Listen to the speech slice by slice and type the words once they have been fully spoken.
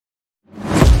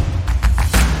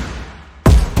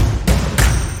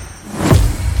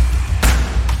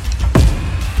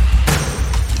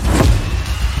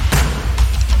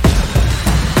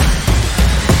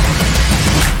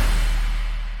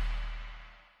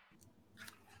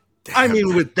I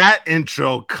mean, with that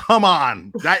intro, come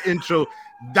on. That intro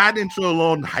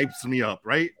alone hypes me up,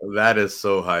 right? That is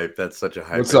so hype. That's such a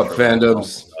hype. What's up,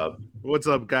 fandoms? What's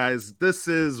up, guys? This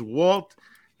is Walt,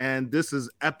 and this is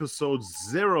episode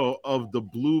 0 of the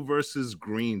Blue versus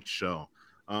Green show.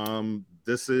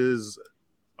 This is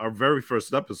our very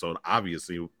first episode,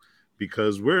 obviously,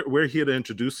 because we're here to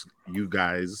introduce you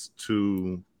guys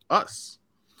to us.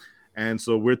 And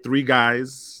so we're 3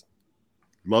 guys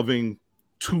loving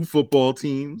 2 football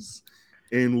teams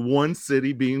in one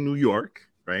city, being New York,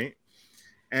 right?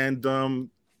 And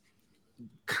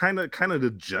kind of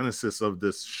the genesis of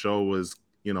this show was,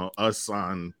 us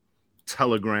on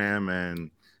Telegram and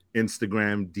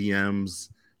Instagram DMs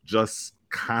just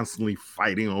constantly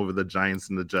fighting over the Giants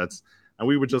and the Jets. And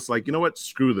we were just like, you know what?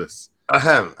 Screw this.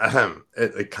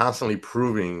 It constantly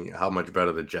proving how much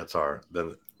better the Jets are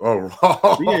than and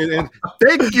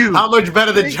thank you. How much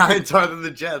better the Giants are than the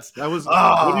Jets. That was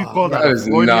what do you call that? That is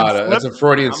that's a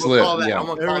Freudian slip. I'm Yeah.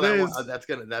 gonna call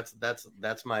that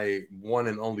that's my one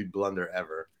and only blunder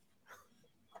ever.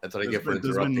 That's what I get for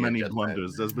interrupting.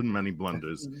 There's been many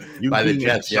blunders. By the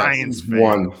Jets, Giants fan,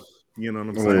 one. You know what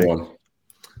I'm saying? One.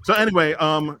 So anyway,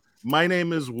 my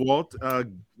name is Walt.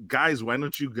 Guys, why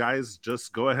don't you guys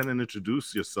just go ahead and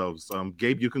introduce yourselves?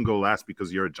 Gabe, you can go last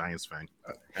because you're a Giants fan.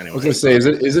 Anyway. I was gonna say, is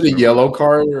it a yellow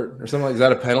card or something like? Is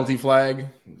that a penalty flag?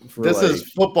 This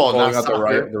is football, not out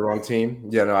soccer. the wrong team.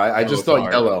 Yeah, no, I just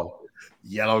thought yellow.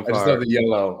 Yellow card. I just thought the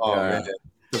yellow. Oh, man.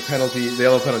 The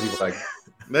yellow penalty flag.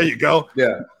 There you go.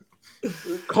 Yeah,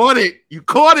 caught it. You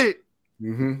caught it.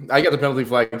 Mm-hmm. I got the penalty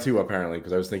flag too, apparently,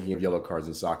 because I was thinking of yellow cards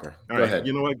in soccer. Go ahead.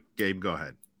 You know what, Gabe? Go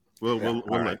ahead. We'll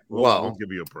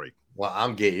give you a break. Well,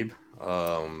 I'm Gabe.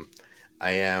 I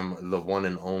am the one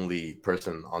and only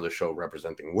person on the show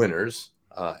representing winners,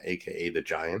 aka the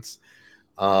Giants.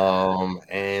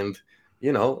 And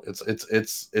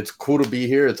it's cool to be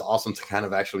here. It's awesome to kind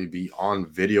of actually be on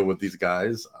video with these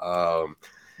guys.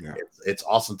 It's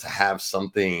awesome to have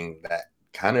something that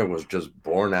kind of was just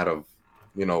born out of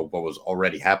what was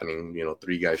already happening.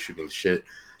 3 guys shooting shit,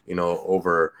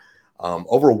 over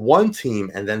one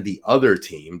team, and then the other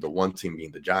team, the one team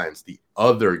being the Giants, the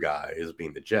other guy is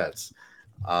being the Jets,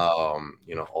 all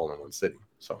in one city.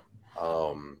 So,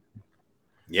 I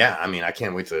mean, I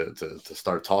can't wait to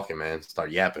start talking, man,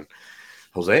 start yapping.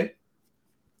 Jose?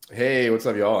 Hey, what's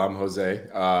up, y'all? I'm Jose,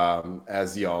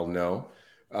 as y'all know,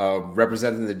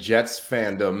 representing the Jets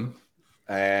fandom.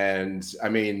 And I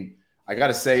mean, I got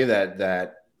to say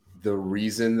that the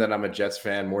reason that I'm a Jets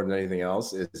fan more than anything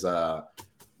else is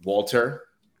Walter,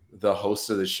 the host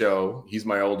of the show. He's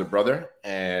my older brother,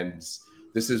 and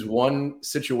this is one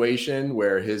situation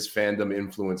where his fandom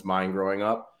influenced mine growing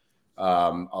up.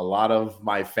 A lot of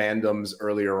my fandoms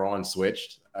earlier on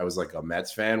switched. I was like a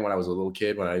Mets fan when I was a little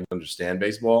kid when I didn't understand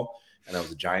baseball, and I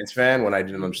was a Giants fan when I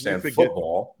didn't understand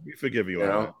football. We forgive you.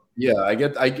 Yeah, I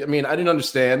mean, I didn't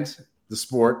understand the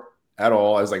sport at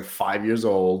all. I was like 5 years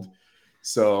old.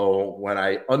 So when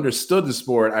I understood the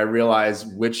sport, I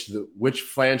realized which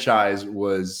franchise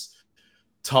was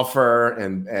tougher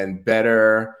and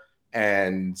better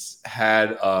and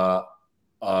had a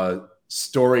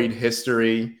storied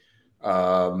history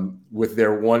with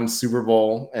their one Super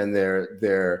Bowl and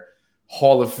their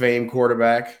Hall of Fame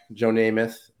quarterback, Joe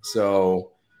Namath.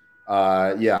 So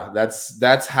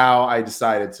that's how I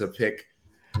decided to pick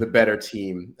the better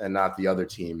team and not the other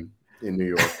team in New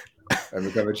York. I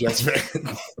become a Jets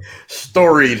fan.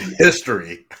 Storied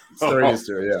history.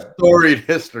 Storied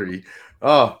history.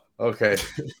 Oh, okay.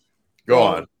 Go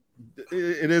on.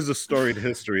 It is a storied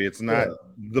history. It's not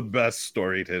the best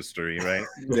storied history, right?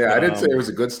 Yeah, I didn't say it was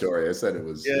a good story. I said it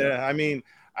was. Yeah, I mean,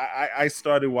 I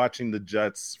started watching the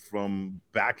Jets from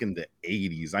back in the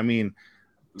 80s. I mean,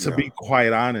 to be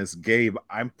quite honest, Gabe,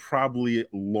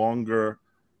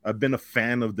 I've been a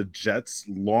fan of the Jets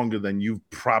longer than you've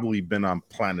probably been on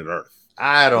planet Earth.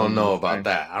 I don't know about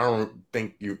that. I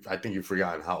think you've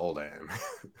forgotten how old I am.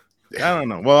 I don't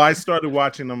know. Well, I started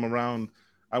watching them around,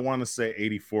 I want to say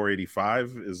 84,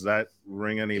 85. Is that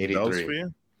ring any bells for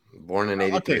you? Born in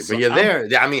 83. Okay, so but you're there.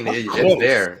 I mean, it's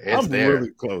there. It's there.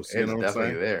 Really close. It's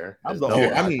definitely there.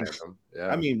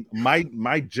 I mean,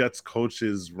 my Jets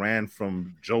coaches ran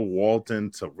from Joe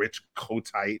Walton to Rich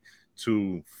Kotite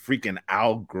to freaking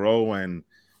Al Groh and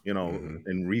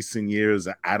in recent years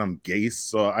Adam Gase.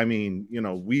 So I mean,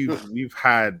 we've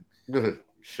had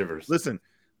shivers. Listen,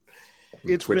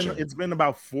 it's been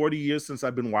about 40 years since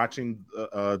I've been watching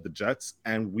the Jets,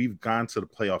 and we've gone to the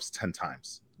playoffs 10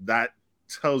 times. That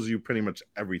tells you pretty much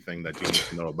everything that you need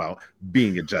to know about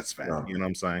being a Jets fan. You know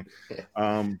what I'm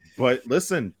saying? But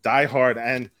listen, die hard,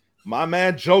 and my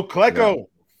man Joe Klecko,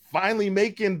 finally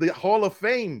making the Hall of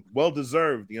Fame. Well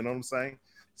deserved, you know what I'm saying?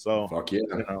 So fuck yeah.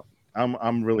 You know,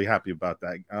 I'm really happy about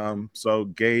that. So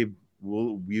Gabe,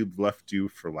 we've left you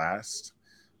for last.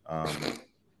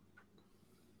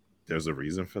 There's a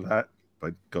reason for that,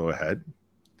 but go ahead.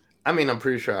 I mean, I'm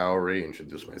pretty sure I already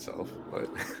introduced myself, but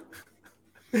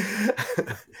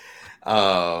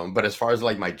but as far as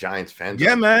like my Giants fandom,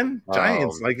 yeah, man,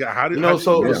 Giants. Like, how did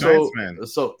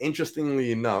so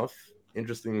interestingly enough,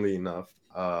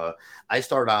 I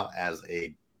started out as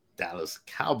a Dallas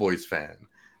Cowboys fan.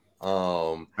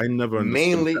 I never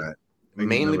understood that.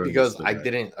 Mainly because I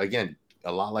didn't, again,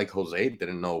 a lot like Jose,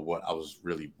 didn't know what I was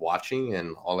really watching,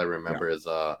 and all I remember is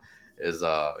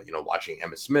watching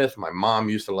Emmitt Smith. My mom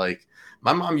used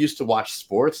to watch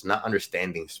sports, not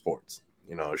understanding sports.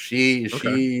 You know, she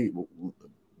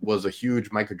was a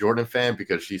huge Michael Jordan fan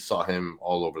because she saw him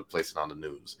all over the place and on the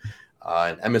news.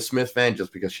 An Emmitt Smith fan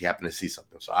just because she happened to see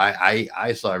something. So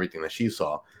I saw everything that she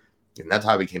saw, and that's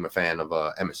how I became a fan of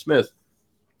Emmitt Smith.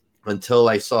 Until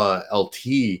I saw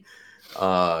LT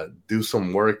do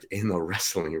some work in the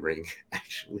wrestling ring,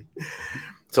 actually.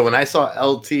 So when I saw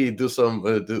LT do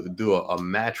do a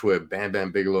match with Bam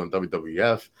Bam Bigelow in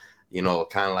WWF, you know,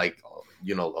 kind of like,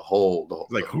 you know, the whole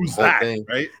who's that thing,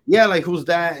 right? Yeah, like who's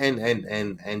that,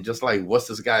 and just like what's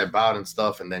this guy about and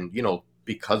stuff, and then, you know,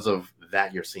 because of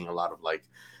that, you're seeing a lot of like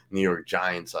New York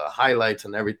Giants highlights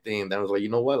and everything. And then I was like, you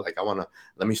know what, like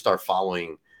let me start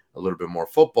following a little bit more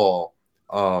football.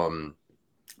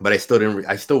 But I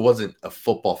still wasn't a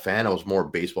football fan. I was more a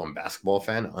baseball and basketball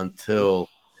fan until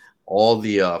all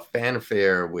the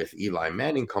fanfare with Eli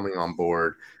Manning coming on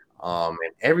board, and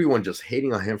everyone just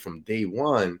hating on him from day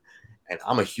one. And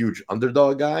I'm a huge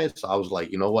underdog guy, so I was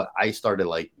like, you know what? I started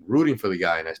like rooting for the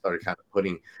guy, and I started kind of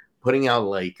putting out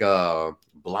like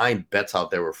blind bets out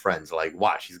there with friends. Like,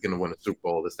 watch, he's gonna win a Super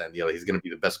Bowl, this, that, and the other. He's gonna be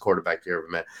the best quarterback you ever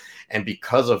met. And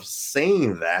because of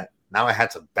saying that, now I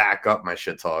had to back up my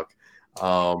shit talk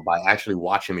by actually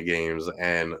watching the games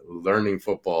and learning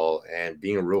football and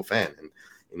being a real fan. And,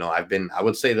 you know, I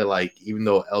would say that, like, even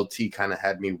though LT kind of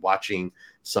had me watching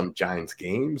some Giants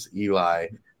games, Eli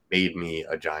made me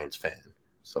a Giants fan.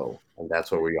 So, and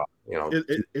that's where we are. You know,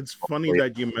 it's funny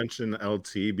that you mentioned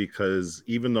LT, because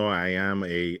even though I am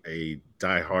a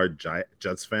diehard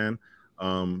Jets fan,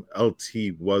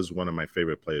 LT was one of my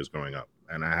favorite players growing up,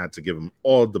 and I had to give him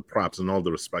all the props and all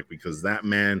the respect, because that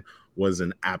man was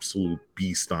an absolute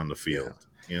beast on the field.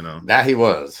 Yeah. You know, that he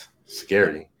was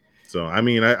scary. So, I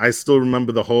mean, I still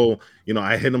remember the whole, you know,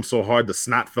 I hit him so hard the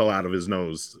snot fell out of his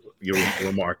nose. Your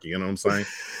remark, you know what I'm saying?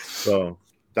 So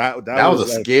that was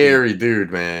a scary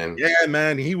dude, man. Yeah,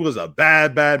 man, he was a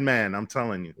bad man. I'm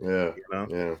telling you. Yeah, you know.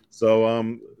 Yeah.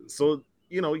 So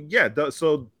you know, yeah.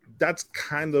 So that's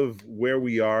kind of where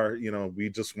we are. You know, we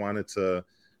just wanted to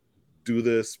do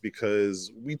this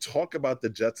because we talk about the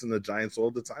Jets and the Giants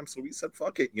all the time. So we said,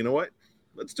 fuck it. You know what?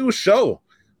 Let's do a show.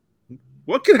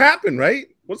 What could happen, right?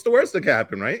 What's the worst that could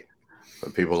happen, right?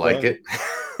 But people like it.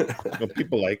 But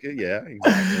people like it, yeah,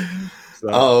 exactly.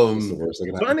 So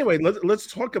anyway, let's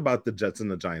talk about the Jets and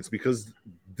the Giants, because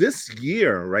this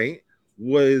year, right,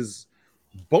 was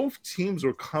both teams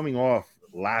were coming off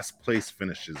last place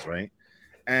finishes, right?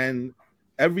 And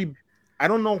I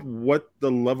don't know what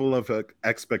the level of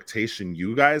expectation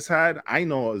you guys had. I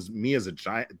know as a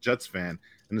Jets fan,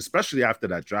 and especially after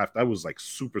that draft, I was like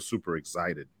super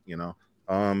excited, you know.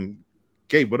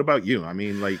 Gabe, what about you? I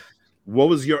mean, like, what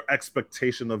was your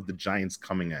expectation of the Giants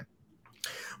coming in?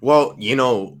 Well, you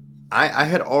know, I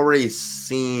had already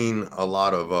seen a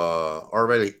lot of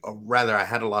I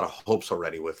had a lot of hopes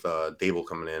already with Dable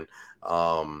coming in.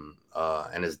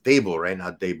 And it's Dable, right?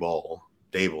 Not Dayball.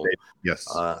 Dable. Yes.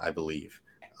 I believe.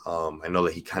 I know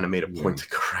that he kind of made a point to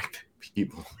correct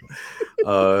people.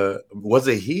 Was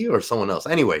it he or someone else?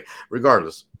 Anyway,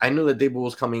 regardless, I knew that Dable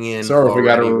was coming in. Sorry, we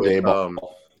got to Dable.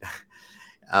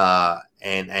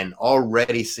 And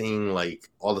already seeing like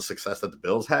all the success that the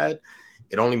Bills had,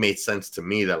 it only made sense to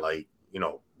me that, like, you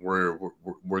know, we're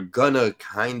gonna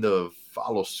kind of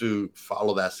follow suit,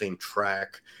 follow that same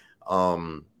track,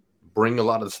 bring a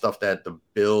lot of the stuff that the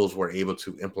Bills were able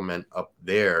to implement up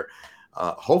there,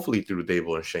 hopefully through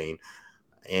Dable and Shane,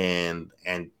 and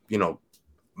you know,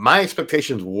 my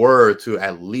expectations were to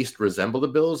at least resemble the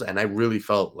Bills, and I really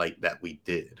felt like that we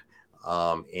did.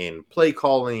 In play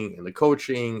calling, in the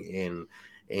coaching,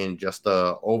 in just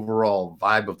the overall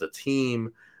vibe of the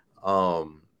team,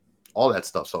 all that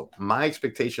stuff. So my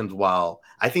expectations, while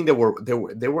I think they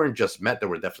weren't just met, they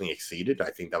were definitely exceeded. I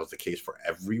think that was the case for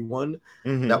everyone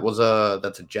that's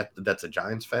a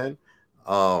Giants fan.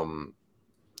 And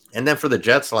then for the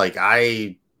Jets, like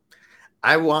I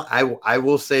I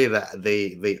will say that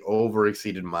they over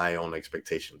exceeded my own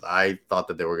expectations. I thought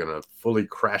that they were gonna fully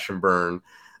crash and burn,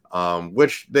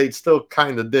 which they still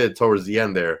kind of did towards the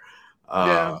end there.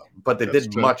 But they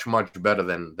did true. much better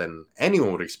than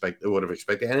anyone would have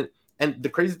expected. And the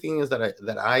crazy thing is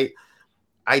that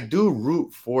I do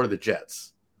root for the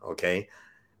Jets, okay,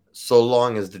 so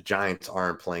long as the Giants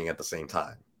aren't playing at the same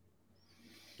time.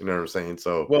 You know what I'm saying?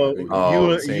 So, well,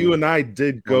 you and I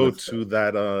did go to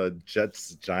that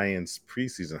Jets Giants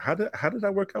preseason. How did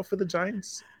that work out for the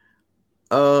Giants?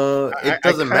 It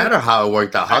doesn't matter how it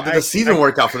worked out. How did the season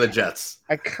work out for the Jets?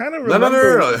 I kind of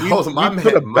remember. No. We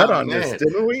put a bet on this,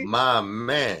 didn't we? My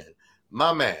man.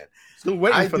 Still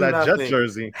waiting for that Jets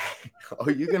jersey. Oh,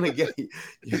 you're gonna get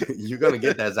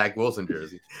that Zach Wilson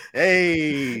jersey.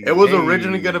 Hey, it was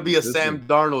originally gonna be a Sam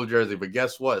Darnold jersey, but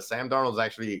guess what? Sam Darnold's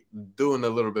actually doing a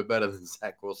little bit better than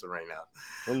Zach Wilson right now.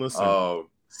 Well,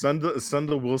 listen, send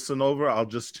the Wilson over. I'll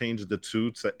just change the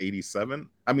 2 to 87.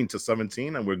 I mean to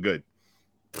 17, and we're good.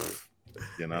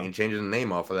 You know, ain't changing the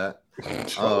name off of that.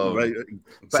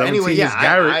 But anyway, yeah,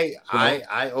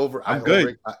 I'm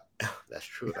good. That's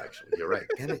true, actually. You're right.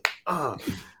 Damn it.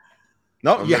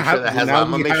 No, I'm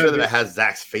gonna make sure that it has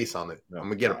Zach's face on it. I'm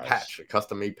gonna get a patch, a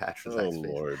custom-made patch for Zach's face.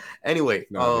 Lord. Anyway,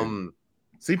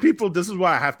 see, people, this is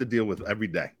what I have to deal with every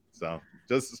day. So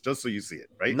just so you see it,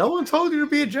 right? No one told you to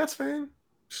be a Jets fan.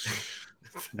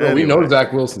 Well, we know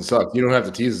Zach Wilson sucks. You don't have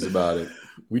to tease us about it.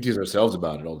 We tease ourselves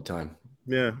about it all the time.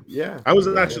 Yeah. I was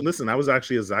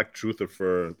actually a Zach truther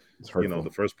for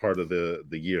the first part of the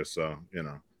year. So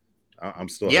I'm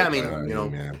still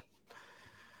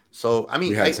So I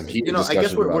mean, we had some heated I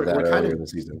guess we're kind of in the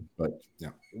season, but yeah,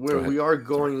 we are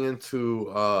going into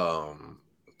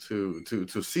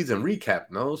to season recap.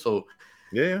 No, so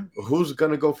yeah, who's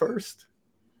gonna go first?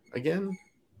 Again,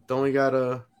 don't we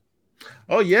gotta?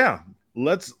 Oh yeah,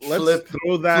 let's throw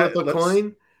that. Flip a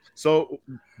coin. So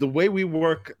the way we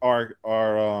work our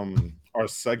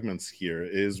segments here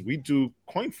is we do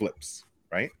coin flips,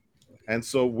 right? And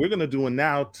so we're gonna do it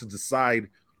now to decide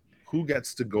who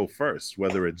gets to go first,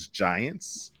 whether it's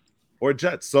Giants or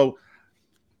Jets. So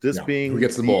this being who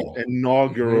gets the ball?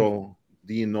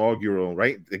 The inaugural,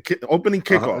 right? The opening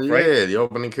kickoff, right? Yeah, the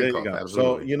opening kickoff. Absolutely.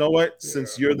 So you know what?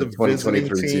 Since you're the visiting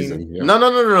team, season,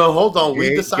 no. Hold on.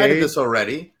 We decided this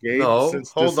already.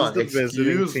 Hold on.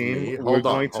 Excuse me. We're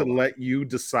going to let you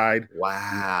decide.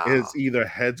 Wow. It's either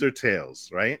heads or tails,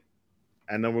 right?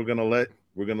 And then we're gonna let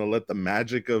the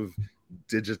magic of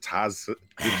digitosity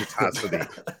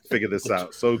figure this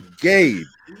out. So Gabe,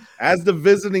 as the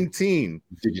visiting team,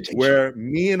 where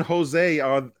me and Jose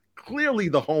are clearly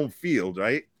the home field,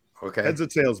 right? Okay. Heads or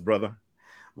tails, brother?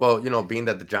 Well, being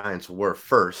that the Giants were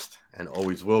first and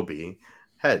always will be,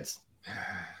 heads.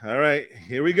 All right,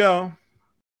 here we go.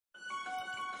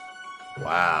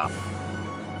 Wow.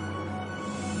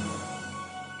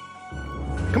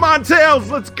 Come on, tails,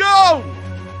 let's go!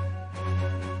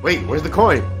 Wait, where's the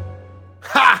coin?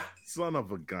 Ha! Son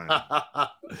of a gun. All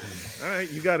right,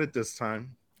 you got it this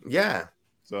time. Yeah.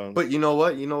 So, but you know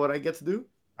what? You know what I get to do?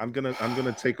 I'm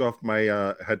gonna take off my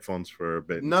headphones for a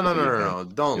bit. No.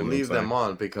 Don't leave them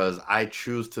on because I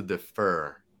choose to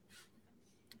defer.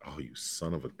 Oh, you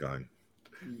son of a gun!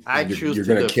 I choose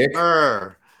to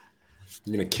defer.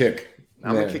 You're gonna kick.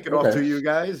 I'm gonna kick it off to you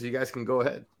guys. You guys can go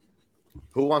ahead.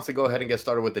 Who wants to go ahead and get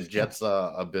started with the Jets'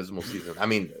 abysmal season? I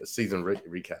mean, season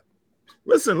recap.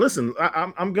 Listen.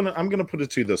 I'm gonna put it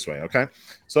to you this way, okay?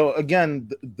 So again,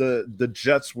 the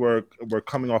Jets were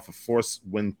coming off a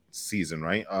 4-win season,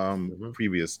 right?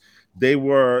 Previous, they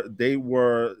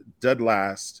were dead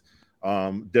last.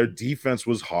 Their defense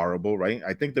was horrible, right?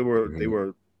 I think they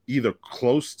were either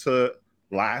close to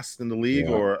last in the league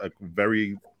or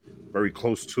very, very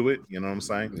close to it. You know what I'm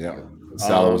saying? Yeah.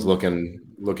 Salah was looking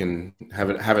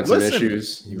having some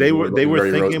issues. They were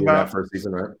thinking about that first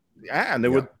season, right? Yeah, and they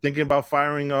were thinking about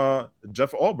firing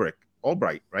Jeff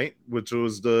Albright, right, which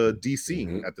was the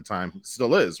DC at the time,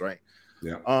 still is, right?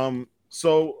 Yeah.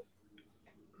 So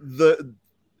the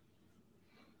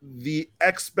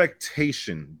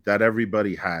expectation that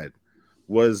everybody had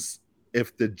was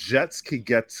if the Jets could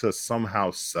get to somehow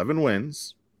 7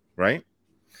 wins, right,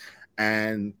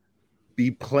 and be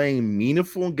playing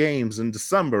meaningful games in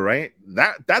December, right?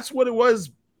 That's what it was.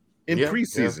 In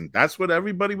preseason, that's what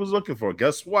everybody was looking for.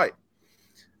 Guess what?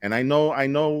 And I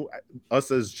know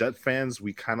us as Jet fans,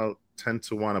 we kind of tend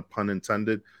to want to, pun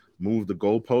intended, move the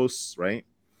goalposts, right?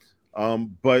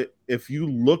 But if you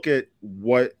look at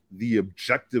what the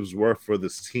objectives were for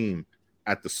this team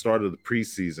at the start of the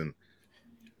preseason,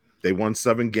 they won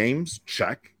 7 games,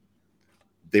 check.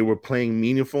 They were playing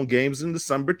meaningful games in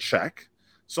December, check.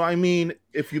 So I mean,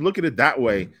 if you look at it that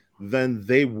way, then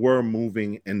they are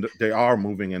moving in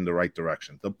the right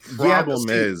direction. The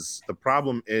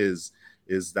problem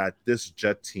is that this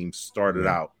Jet team started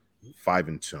out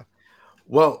 5-2.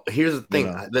 Well, here's the thing.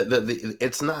 You know?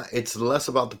 It's not. It's less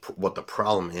about what the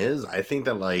problem is. I think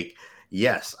that, like,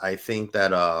 yes, I think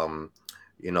that the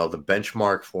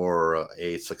benchmark for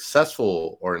a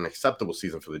successful or an acceptable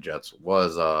season for the Jets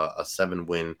was a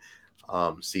 7-win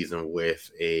season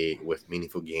with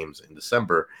meaningful games in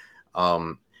December.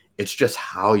 It's just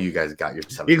how you guys got your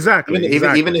 7 exactly.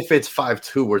 Even if it's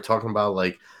 5-2, we're talking about,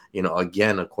 like,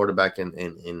 again, a quarterback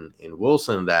in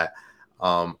Wilson that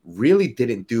really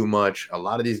didn't do much. A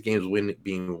lot of these games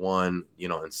being won,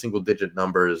 in single digit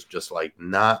numbers, just like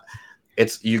not.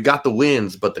 It's you got the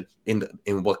wins, but in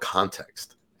what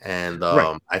context? And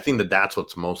I think that's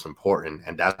what's most important,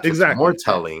 and that's what's more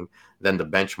telling than the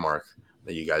benchmark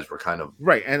that you guys were kind of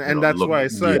right. And that's why I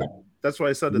said that's why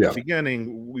I said at the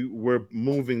beginning we were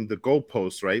moving the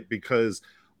goalposts, right? Because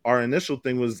our initial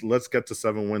thing was let's get to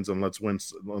 7 wins and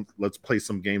let's play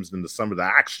some games in December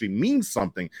that actually means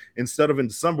something. Instead of in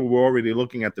December, we're already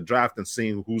looking at the draft and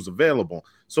seeing who's available.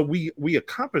 So we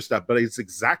accomplished that, but it's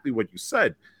exactly what you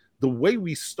said. The way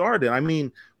we started, I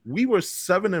mean, we were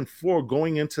 7-4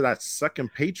 going into that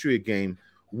second Patriot game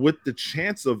with the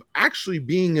chance of actually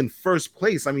being in first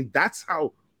place. I mean, that's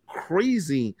how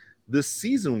crazy this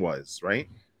season was, right?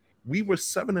 We were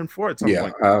 7-4 at some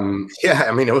point.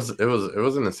 I mean, it was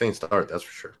an insane start, that's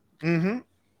for sure. Mm-hmm.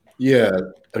 Yeah,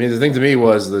 I mean, the thing to me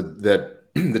was that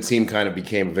the team kind of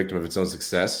became a victim of its own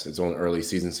success, its own early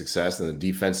season success, and the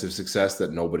defensive success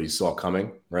that nobody saw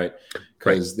coming, right?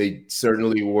 Because there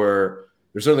certainly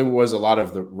was a lot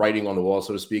of the writing on the wall,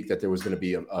 so to speak, that there was going to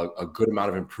be a good amount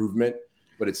of improvement,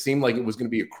 but it seemed like it was going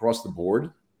to be across the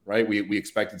board, right? We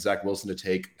expected Zach Wilson to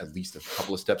take at least a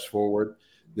couple of steps forward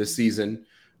this season.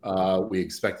 We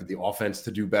expected the offense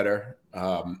to do better,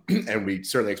 and we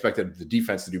certainly expected the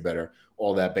defense to do better.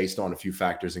 All that based on a few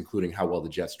factors, including how well the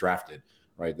Jets drafted,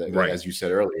 right? As you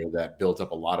said earlier, that built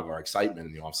up a lot of our excitement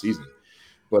in the offseason.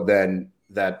 But then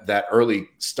that early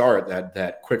start,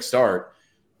 that quick start,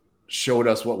 showed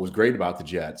us what was great about the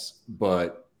Jets.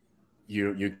 But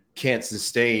you can't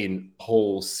sustain a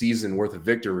whole season worth of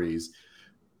victories,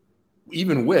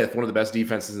 even with one of the best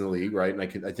defenses in the league, right?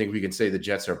 And I think we can say the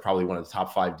Jets are probably one of the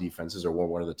top 5 defenses, or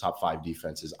one of the top 5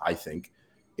 defenses, I think,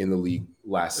 in the league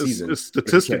last season.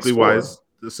 Statistically wise,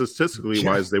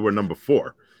 they were number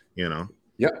 4,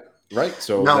 Yeah, right.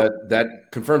 So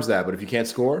that confirms that. But if you can't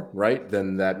score, right,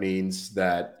 then that means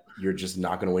that you're just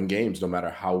not going to win games, no matter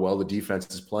how well the defense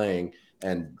is playing,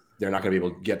 and they're not going to be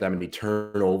able to get that many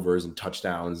turnovers and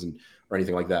touchdowns or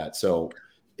anything like that. So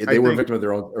they were a victim of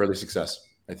their own early success,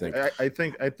 I think. I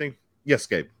think. Yes,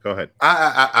 Gabe, go ahead.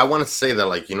 I want to say that,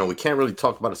 like, we can't really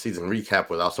talk about a season recap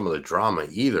without some of the drama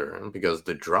either, because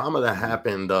the drama that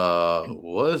happened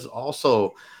was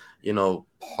also,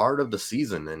 part of the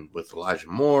season, and with Elijah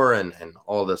Moore and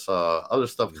all this other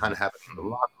stuff kind of happened in the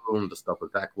locker room, the stuff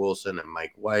with Zach Wilson and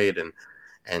Mike White and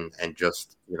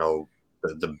just,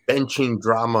 the benching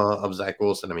drama of Zach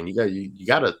Wilson. I mean, you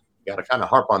gotta kind of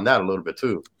harp on that a little bit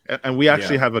too. And we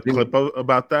actually have a clip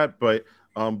about that, but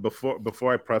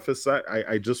before I preface that,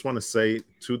 I just want to say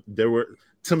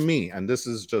to me, and this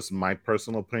is just my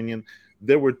personal opinion,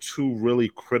 there were 2 really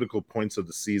critical points of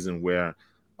the season where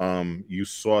you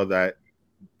saw that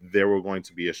there were going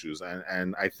to be issues,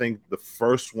 and I think the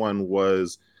first one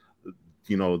was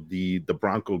the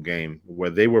Bronco game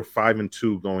where they were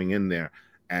 5-2 going in there,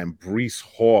 and Breece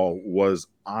Hall was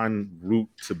en route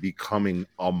to becoming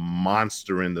a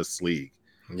monster in this league.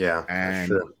 Yeah,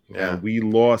 and we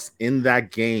lost in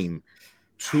that game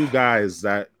 2 guys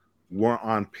that weren't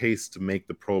on pace to make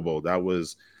the Pro Bowl. That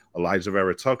was Elijah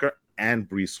Vera Tucker and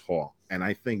Breece Hall. And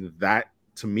I think that,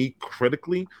 to me,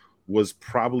 critically, was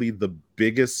probably the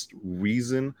biggest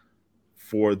reason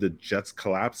for the Jets'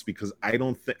 collapse, because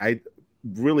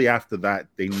really after that,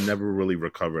 they never really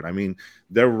recovered. I mean,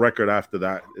 their record after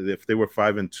that, if they were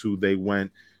 5-2, they went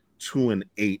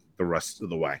 2-8 the rest of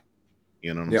the way.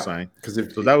 You know what I'm saying? Because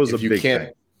that was a big thing.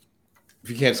 If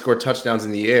you can't score touchdowns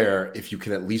in the air, if you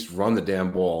can at least run the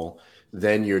damn ball,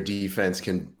 then your defense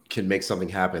can make something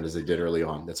happen, as they did early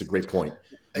on. That's a great point.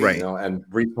 Right. And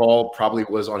Breece Hall probably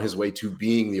was on his way to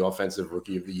being the offensive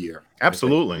rookie of the year.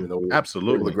 Absolutely.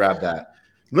 Absolutely. Able to grab that.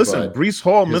 Listen, Breece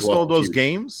Hall missed all those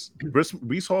games.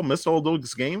 Breece Hall missed all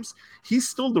those games. He's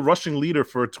still the rushing leader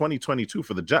for 2022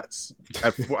 for the Jets.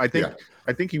 I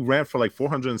think he ran for like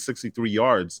 463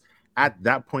 yards at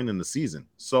that point in the season.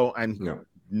 So,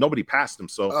 nobody passed him.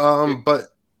 So, but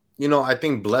I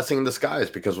think blessing in disguise,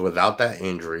 because without that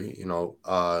injury,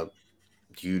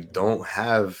 you don't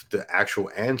have the actual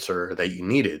answer that you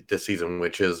needed this season,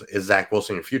 which is Zach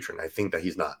Wilson your future? And I think that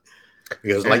he's not,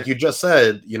 because like you just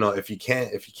said, if you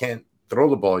can't throw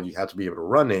the ball, you have to be able to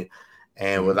run it,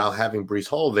 and without having Breece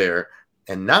Hall there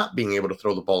and not being able to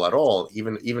throw the ball at all,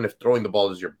 even if throwing the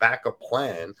ball is your backup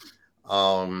plan,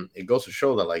 it goes to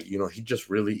show that he just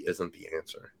really isn't the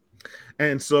answer.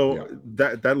 And so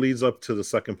that leads up to the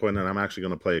second point, and I'm actually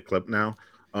going to play a clip now,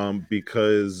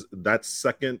 because that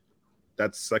second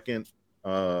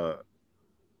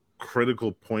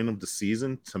critical point of the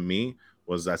season to me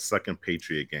was that second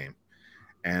Patriot game.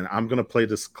 And I'm going to play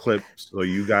this clip so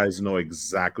you guys know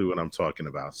exactly what I'm talking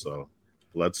about. So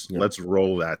let's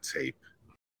roll that tape.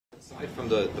 Aside from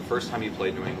the first time you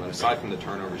played New England, aside from the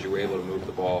turnovers, you were able to move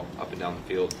the ball up and down the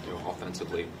field,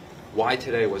 offensively. Why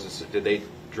today did they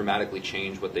dramatically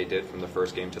change what they did from the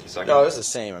first game to the second? No, it was the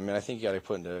same. I mean, I think you got to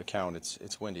put into account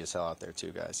it's windy as hell out there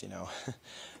too, guys.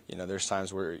 There's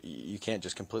times where you can't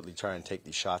just completely try and take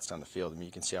these shots down the field. I mean,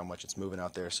 you can see how much it's moving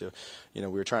out there. So, we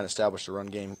were trying to establish the run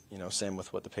game. Same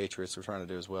with what the Patriots were trying to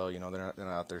do as well. They're not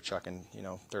out there chucking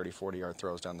 30, 40-yard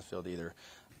throws down the field either.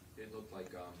 It looked like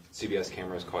CBS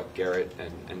cameras caught Garrett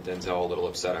and Denzel a little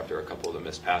upset after a couple of the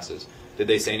missed passes. Did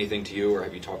they say anything to you, or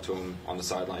have you talked to them on the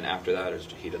sideline after that, or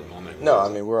just heat of the moment? No, I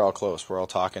mean, we're all close. We're all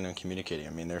talking and communicating.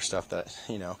 I mean, there's stuff that,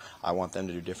 I want them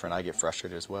to do different. I get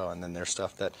frustrated as well. And then there's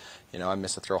stuff that, I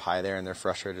miss a throw high there, and they're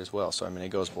frustrated as well. So, I mean, it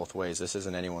goes both ways. This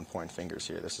isn't anyone pointing fingers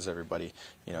here. This is everybody,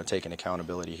 taking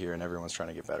accountability here, and everyone's trying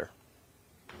to get better.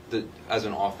 As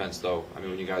an offense, though, I mean,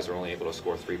 when you guys are only able to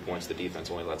score 3 points, the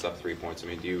defense only lets up 3 points. I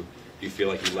mean, do you feel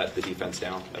like you let the defense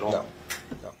down at all? No.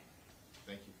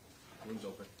 Thank you. Room's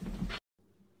open.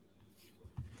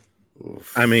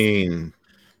 Oof. I mean,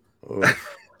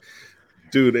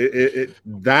 dude,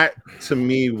 that to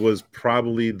me was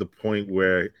probably the point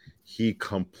where he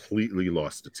completely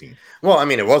lost the team. Well, I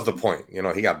mean, it was the point.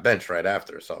 He got benched right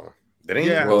after. So didn't he?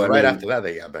 Yeah. Well, right after that,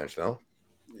 they got benched, though.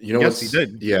 Yes, he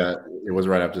did. Yeah, it was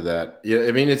right after that. Yeah,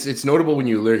 I mean, it's notable when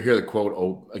you hear the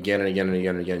quote again and again and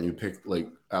again and again. You pick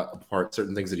apart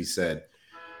certain things that he said,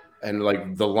 and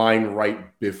the line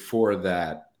right before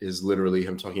that is literally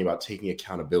him talking about taking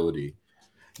accountability.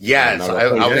 Yes, I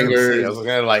was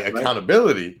looking at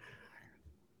accountability.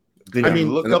 Did you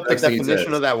look up the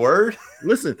definition of that word?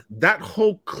 Listen, that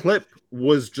whole clip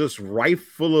was just right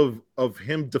full of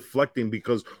him deflecting,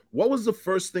 because what was the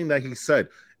first thing that he said?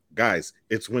 Guys,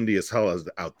 it's windy as hell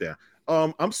out there.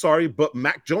 I'm sorry, but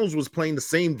Mac Jones was playing the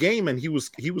same game, and he was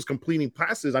completing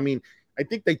passes. I mean, I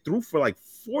think they threw for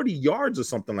 40 yards or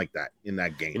something like that in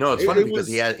that game. It's funny because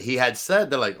he had said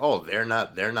that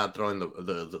they're not throwing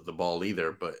the ball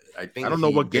either. But I don't know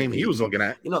what game he was looking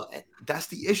at. That's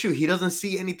the issue. He doesn't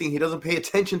see anything. He doesn't pay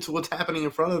attention to what's happening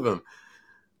in front of him.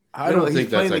 I don't think he's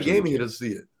that's playing the game. And he doesn't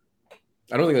see it.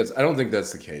 I don't think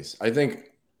that's the case. I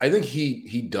think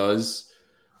he does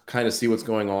kind of see what's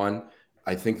going on.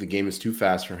 I think the game is too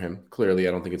fast for him. Clearly,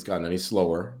 I don't think it's gotten any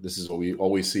slower. This is what we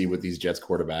always see with these Jets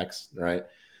quarterbacks, right?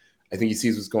 I think he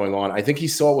sees what's going on. I think he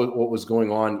saw what was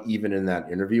going on even in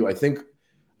that interview. I think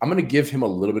I'm going to give him a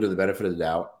little bit of the benefit of the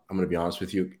doubt. I'm going to be honest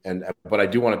with you, but I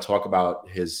do want to talk about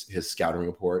his scouting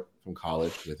report from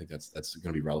college, because I think that's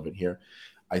going to be relevant here.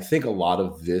 I think a lot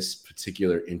of this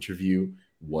particular interview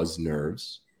was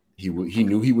nerves. He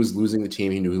knew he was losing the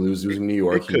team. He knew he was losing New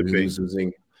York. He knew he was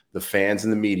losing the fans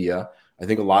and the media. I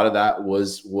think a lot of that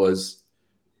was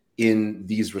in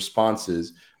these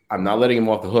responses. I'm not letting him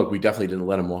off the hook. We definitely didn't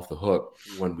let him off the hook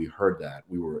when we heard that.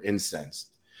 We were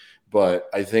incensed. But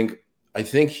I think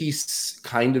he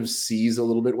kind of sees a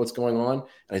little bit what's going on,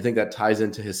 and I think that ties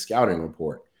into his scouting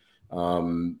report.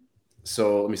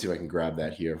 So let me see if I can grab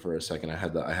that here for a second. I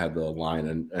had the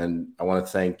line, and I want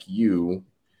to thank you,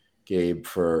 Gabe,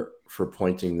 for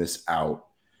pointing this out.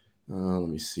 Let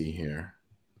me see here.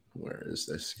 Where is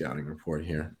this scouting report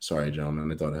here? Sorry, gentlemen.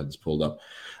 I thought I had this pulled up.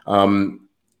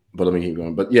 But let me keep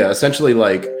going. But yeah, essentially, a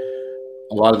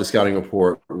lot of the scouting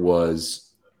report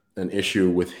was an issue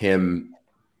with him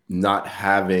not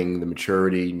having the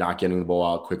maturity, not getting the ball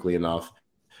out quickly enough.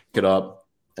 Pick it up,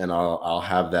 and I'll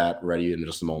have that ready in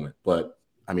just a moment. But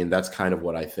I mean, that's kind of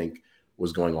what I think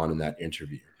was going on in that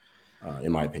interview,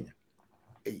 in my opinion.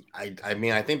 I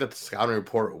mean, I think that the scouting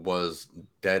report was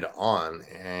dead on,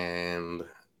 and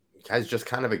guys just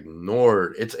kind of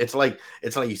ignored. It's like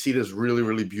you see this really,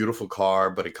 really beautiful car,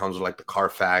 but it comes with the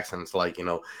Carfax, and it's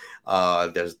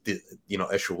there's the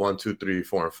issue 1, 2, 3,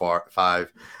 4, and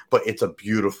 5, but it's a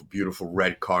beautiful, beautiful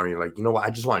red car, and you're like, you know what,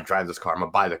 I just want to drive this car. I'm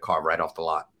gonna buy the car right off the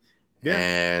lot. Yeah.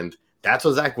 And that's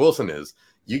what Zach Wilson is.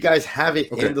 You guys have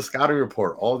it in the scouting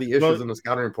report, all the issues in the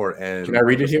scouting report. And can I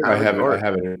read it here? I have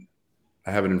it.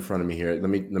 I have it in front of me here. Let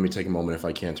me take a moment if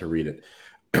I can to read it.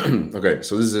 Okay,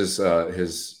 so this is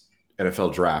his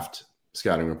NFL draft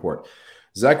scouting report.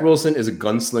 Zach Wilson is a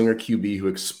gunslinger QB who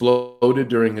exploded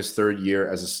during his third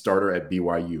year as a starter at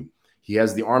BYU. He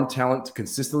has the arm talent to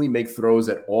consistently make throws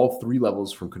at all three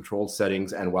levels from controlled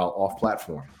settings and while off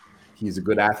platform. He is a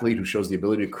good athlete who shows the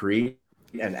ability to create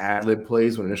and ad-lib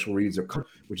plays when initial reads are covered,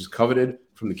 which is coveted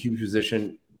from the QB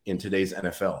position in today's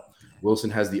NFL.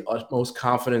 Wilson has the utmost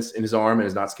confidence in his arm and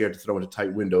is not scared to throw into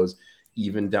tight windows,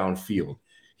 even downfield.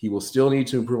 He will still need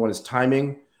to improve on his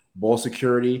timing, ball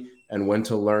security, and when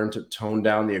to learn to tone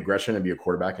down the aggression and be a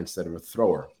quarterback instead of a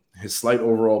thrower. His slight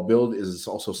overall build is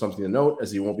also something to note,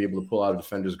 as he won't be able to pull out a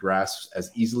defender's grasp as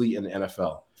easily in the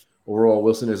NFL. Overall,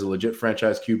 Wilson is a legit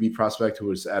franchise QB prospect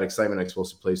who is add excitement and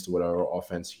explosive plays to whatever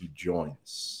offense he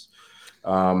joins.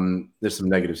 There's some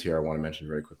negatives here I want to mention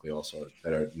very quickly also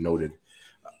that are noted.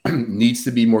 Needs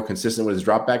to be more consistent with his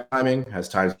drop back timing. Has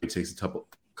times he takes a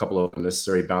couple of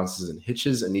unnecessary bounces and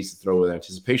hitches and needs to throw with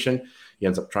anticipation. He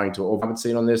ends up trying to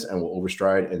overcompensate on this and will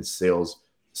overstride and sail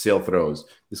throws.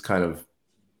 This kind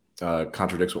of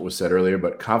contradicts what was said earlier,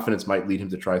 but confidence might lead him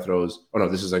to try throws. Oh, no,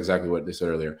 this is exactly what they said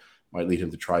earlier. Might lead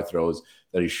him to try throws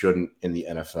that he shouldn't in the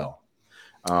NFL.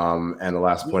 And the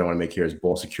last point I want to make here is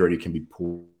ball security can be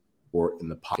poor in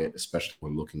the pocket, especially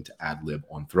when looking to ad-lib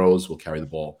on throws. Will carry the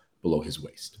ball below his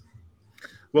waist.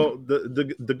 Well,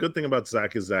 the good thing about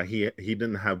Zach is that he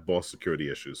didn't have ball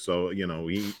security issues. So,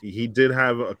 he did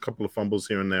have a couple of fumbles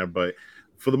here and there, but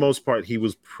for the most part, he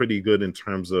was pretty good in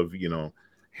terms of,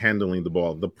 handling the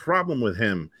ball. The problem with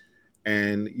him,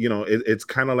 and, it's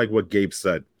kind of like what Gabe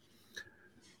said.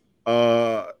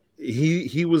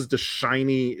 He was the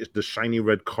shiny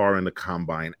red car in the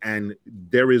combine, and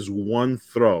there is one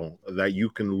throw that you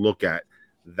can look at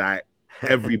that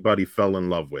everybody fell in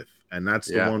love with, and that's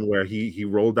the one where he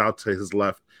rolled out to his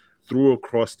left, threw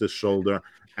across the shoulder,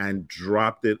 and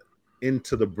dropped it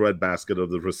into the breadbasket of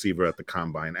the receiver at the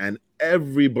combine, and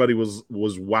everybody was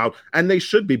wowed, and they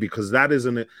should be, because that is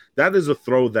a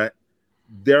throw that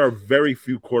there are very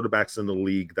few quarterbacks in the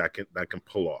league that can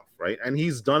pull off, right? And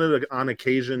he's done it on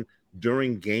occasion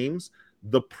during games.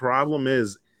 The problem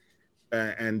is,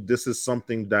 and this is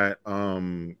something that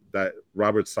that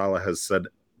Robert Saleh has said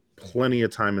plenty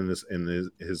of time in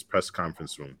his press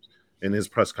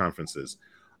conferences.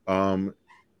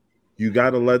 You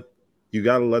gotta let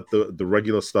the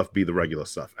regular stuff be the regular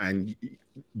stuff, and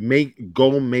make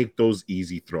those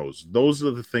easy throws. Those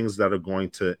are the things that are going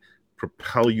to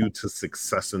propel you to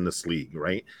success in this league,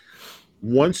 right?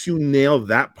 Once you nail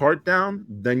that part down,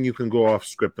 then you can go off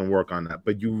script and work on that.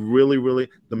 But you really,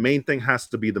 the main thing has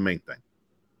to be the main thing.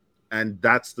 And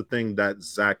that's the thing that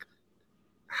Zach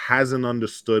hasn't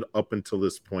understood up until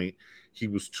this point. He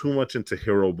was too much into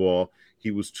hero ball.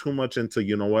 He was too much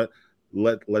into,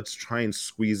 let's try and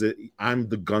squeeze it. I'm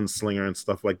the gunslinger and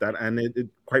stuff like that. And it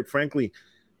quite frankly,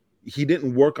 he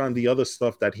didn't work on the other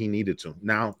stuff that he needed to.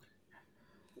 Now,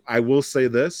 I will say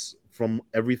this, from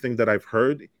everything that I've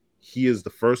heard, he is the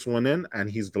first one in and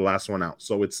he's the last one out.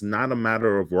 So it's not a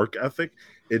matter of work ethic.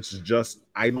 It's just,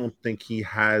 I don't think he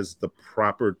has the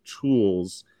proper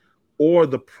tools or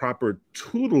the proper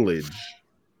tutelage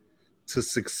to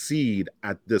succeed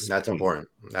at this That's point. important.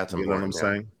 That's you important. know what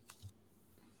I'm saying?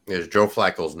 Yes, Joe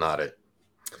Flacco's not it.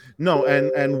 No,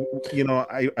 and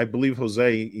I believe,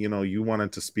 Jose, you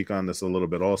wanted to speak on this a little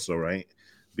bit also, right?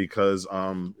 Because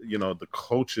the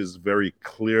coaches very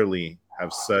clearly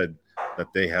have said that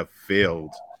they have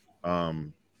failed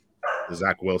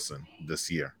Zach Wilson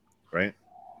this year, right?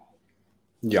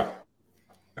 Yeah.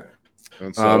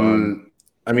 And so,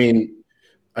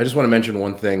 I just want to mention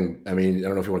one thing. I don't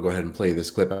know if you want to go ahead and play this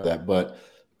clip of that, but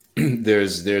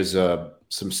there's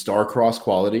some star-crossed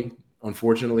quality,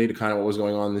 unfortunately, to kind of what was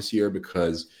going on this year,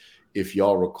 because if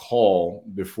y'all recall,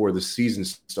 before the season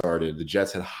started, the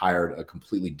Jets had hired a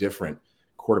completely different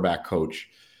quarterback coach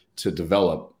to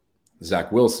develop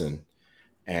Zach Wilson.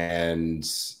 And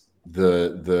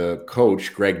the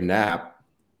coach, Greg Knapp,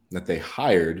 that they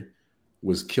hired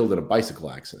was killed in a bicycle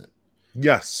accident.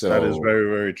 yes, So that is very,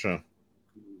 very true.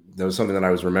 That was something that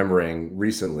I was remembering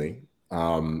recently.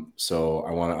 So I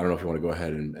don't know if you want to go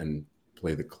ahead and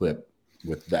play the clip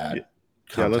with that.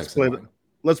 Yeah,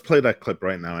 let's play that clip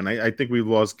right now. And I think we've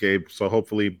lost Gabe, so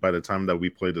hopefully by the time that we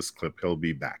play this clip, he'll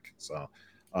be back. So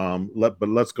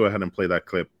let's go ahead and play that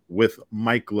clip with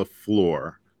Mike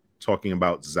LaFleur talking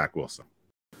about Zach Wilson.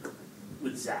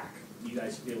 With Zach, do you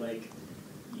guys feel like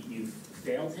you've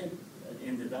failed him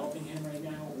in developing him right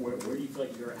now? Where do you feel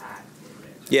like you're at?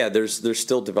 Yeah, there's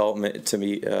still development to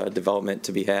be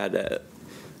had.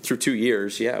 through 2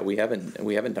 years, we haven't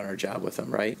done our job with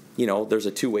him, right? There's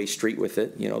a two-way street with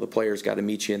it. The players got to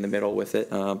meet you in the middle with it,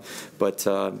 but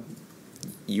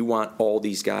you want all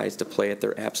these guys to play at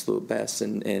their absolute best,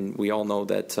 and we all know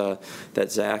that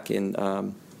Zach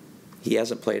and he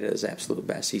hasn't played at his absolute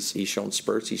best. He's shown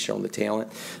spurts, he's shown the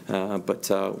talent,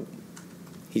 but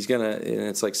he's gonna. And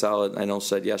it's like Solid, I know,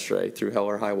 said yesterday, through hell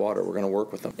or high water, we're gonna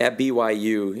work with him. At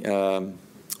BYU,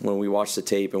 when we watch the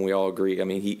tape and we all agree, I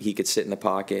mean, he could sit in the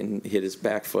pocket and hit his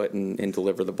back foot and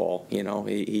deliver the ball.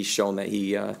 He's shown that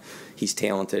he's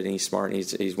talented and he's smart and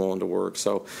he's willing to work.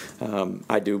 So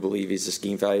I do believe he's a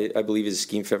scheme fit. I believe he's a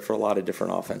scheme fit for a lot of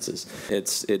different offenses.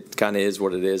 It kind of is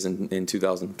what it is in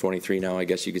 2023 now, I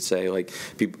guess you could say. Like,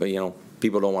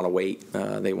 people don't want to wait.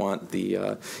 They want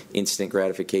the instant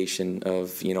gratification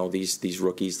of these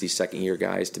rookies, these second-year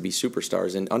guys to be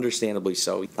superstars, and understandably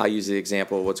so. I use the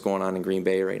example of what's going on in Green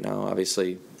Bay right now.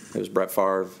 Obviously, it was Brett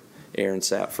Favre. Aaron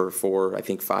sat for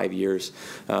 5 years,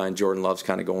 and Jordan Love's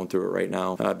kind of going through it right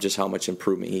now. Just how much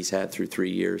improvement he's had through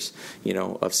 3 years,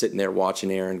 of sitting there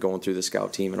watching Aaron going through the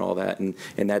scout team and all that, and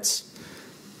that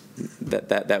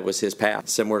was his path.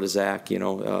 Similar to Zach,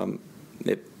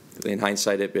 in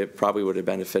hindsight, it probably would have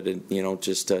benefited,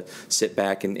 just to sit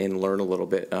back and learn a little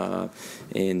bit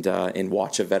and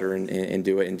watch a veteran and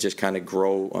do it and just kind of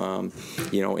grow,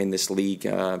 in this league,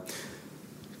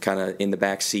 kind of in the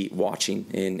back seat watching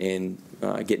and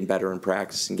getting better in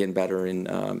practice and getting better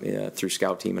in through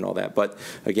scout team and all that. But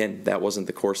again, that wasn't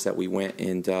the course that we went.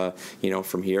 And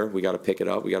from here, we got to pick it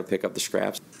up. We got to pick up the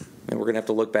scraps, and we're gonna have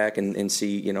to look back and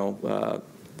see,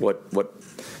 what.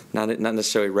 Not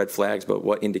necessarily red flags, but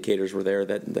what indicators were there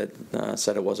that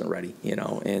said it wasn't ready,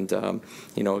 And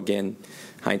again,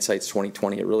 hindsight's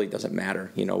 2020. It really doesn't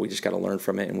matter, We just got to learn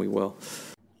from it, and we will.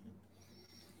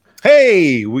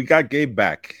 Hey, we got Gabe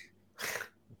back.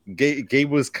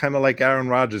 Gabe was kind of like Aaron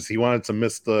Rodgers. He wanted to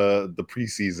miss the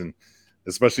preseason,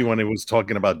 especially when it was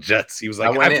talking about Jets. He was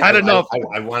like, I've had enough.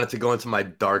 I wanted to go into my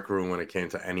dark room when it came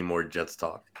to any more Jets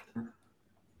talk.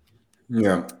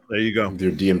 Yeah, there you go.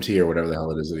 Your DMT or whatever the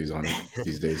hell it is that he's on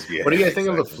these days. Yeah, what do you guys think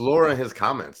of LaFleur and his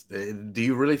comments? Do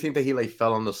you really think that he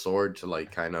fell on the sword to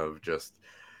kind of just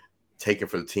take it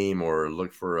for the team or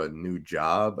look for a new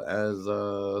job, as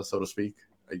so to speak?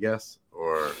 I guess.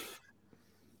 Or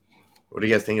what do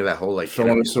you guys think of that whole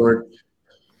fell on the sword?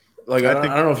 I don't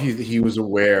know if he was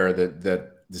aware that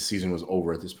the season was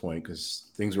over at this point, because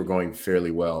things were going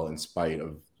fairly well in spite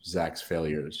of Zach's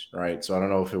failures, right? So I don't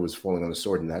know if it was falling on the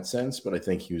sword in that sense, but I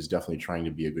think he was definitely trying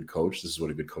to be a good coach. This is what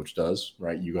a good coach does,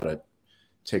 right? You got to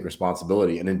take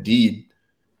responsibility, and indeed,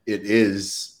 it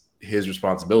is his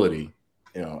responsibility,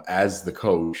 as the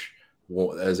coach,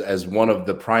 as one of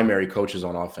the primary coaches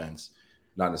on offense,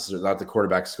 not the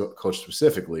quarterback coach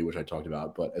specifically, which I talked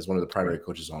about, but as one of the primary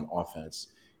coaches on offense.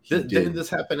 Didn't this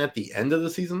happen at the end of the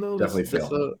season though? Definitely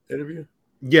failed. Interview.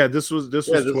 Yeah, this was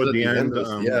toward the end.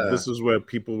 Yeah. This is where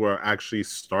people were actually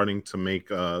starting to make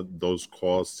those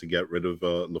calls to get rid of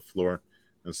LaFleur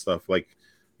and stuff.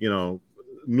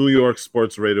 New York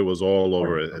sports radio was all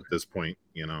over it at this point.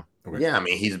 Yeah, I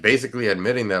mean, he's basically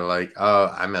admitting that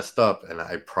I messed up and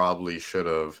I probably should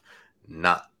have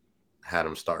not had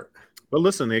him start. But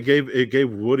listen, it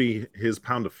gave Woody his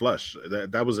pound of flesh.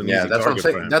 That was an easy that's target what I'm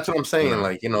saying. for him. That's what I'm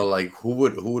saying. Who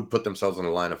would put themselves in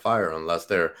the line of fire unless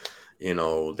they're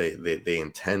they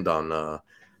intend on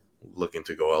looking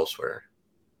to go elsewhere.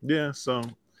 Yeah, so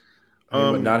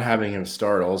but not having him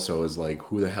start also is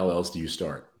who the hell else do you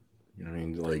start?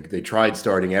 They tried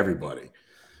starting everybody,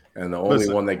 and the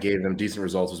only one that gave them decent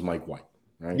results was Mike White,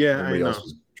 right? Yeah, everybody else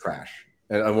was trash.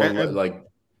 And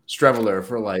Streveler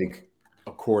for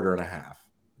a quarter and a half,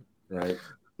 right?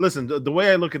 Listen, the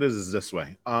way I look at it is this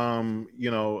way.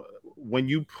 When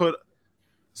you put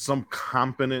some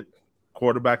competent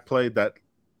quarterback play that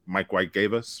Mike White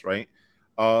gave us, right?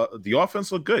 The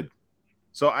offense looked good.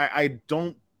 So I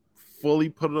don't fully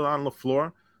put it on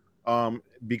LaFleur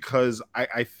because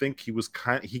I think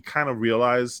he kind of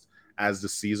realized as the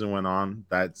season went on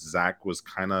that Zach was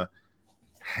kind of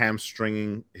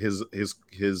hamstringing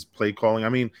his play calling. I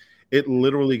mean, it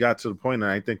literally got to the point,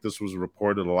 and I think this was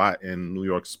reported a lot in New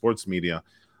York sports media,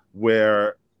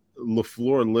 where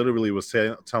LaFleur literally was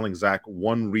telling Zach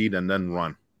one read and then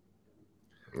run.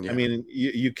 Yeah. I mean,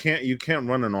 you can't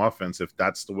run an offense if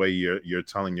that's the way you're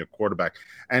telling your quarterback,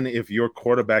 and if your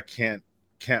quarterback can't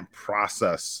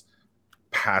process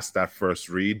past that first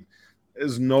read,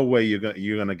 there's no way you're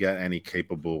gonna get any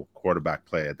capable quarterback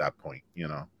play at that point.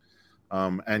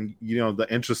 And the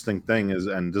interesting thing is,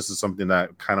 and this is something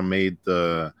that kind of made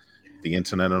the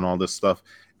internet and all this stuff,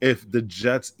 if the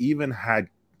Jets even had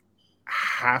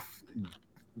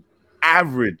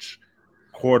average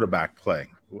quarterback play.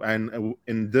 And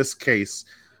in this case,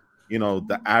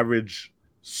 the average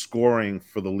scoring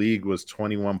for the league was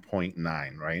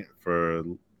 21.9, right? For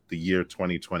the year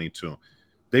 2022.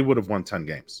 They would have won 10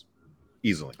 games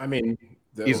easily. I mean,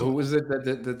 who was it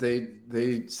that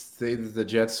they say that the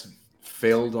Jets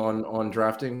failed on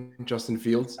drafting? Justin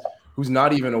Fields, who's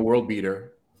not even a world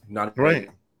beater, not right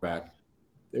back.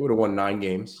 They would have won 9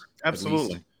 games.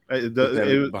 Absolutely.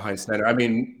 Behind center. I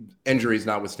mean, injuries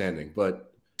notwithstanding,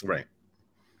 but right.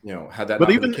 Had that. But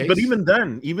not been the case,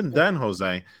 even then,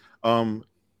 Jose,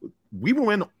 we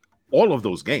were in all of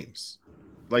those games.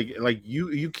 Like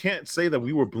you can't say that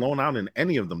we were blown out in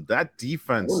any of them. That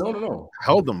defense no.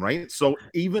 held them, right? So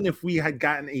even if we had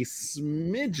gotten a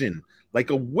smidgen, like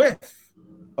a whiff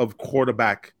of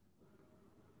quarterback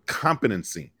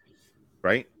competency,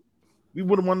 right, we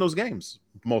would have won those games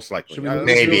most likely.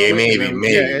 Maybe.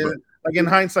 Yeah, like in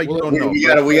hindsight, you don't know.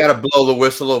 We gotta blow the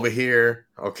whistle over here.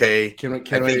 Okay.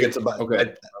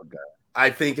 I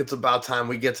think it's about time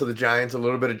we get to the Giants. A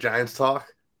little bit of Giants talk.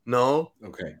 No.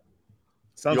 Okay.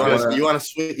 You want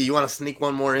to sneak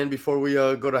one more in before we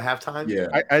go to halftime? Yeah.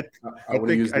 I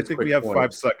think we have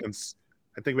 5 seconds.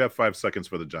 I think we have 5 seconds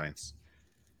for the Giants.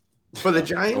 For the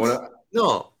Giants?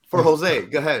 No. For Jose.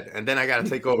 Go ahead, and then I got to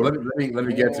take over. Let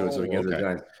me get to it so we get to the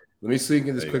Giants. Let me sneak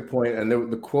in this quick point. And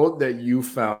the quote that you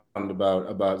found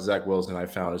about Zach Wilson, I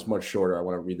found is much shorter. I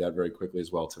want to read that very quickly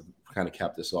as well to kind of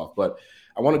cap this off. But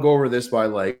I want to go over this by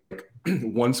like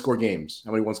one-score games.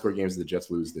 How many one-score games did the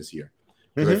Jets lose this year?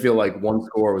 Because I feel like one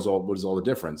score was all the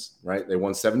difference, right? They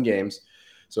won 7 games.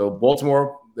 So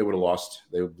Baltimore, they would have lost.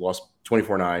 They would have lost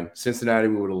 24-9. Cincinnati,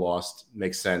 we would have lost.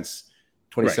 Makes sense.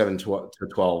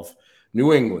 27-12.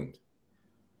 New England,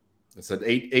 it's at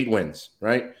 8 wins,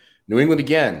 right? New England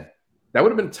again. That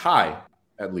would have been a tie,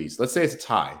 at least. Let's say it's a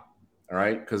tie, all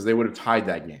right? Because they would have tied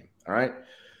that game, all right?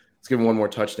 Let's give them one more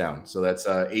touchdown. So that's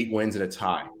 8 wins and a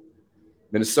tie.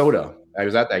 Minnesota. I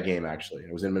was at that game, actually.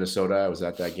 I was in Minnesota. I was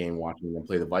at that game watching them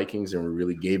play the Vikings, and we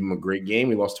really gave them a great game.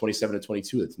 We lost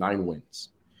 27-22. That's 9 wins.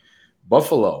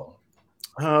 Buffalo.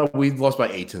 We lost by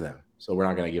 8 to them, so we're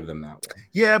not going to give them that one.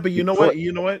 Yeah, but you know what,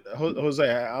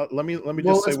 Jose? Let me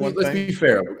just say one thing. Let's be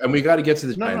fair, and we got to get to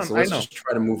the Giants. So let's just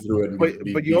try to move through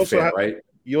it. But you also have, right?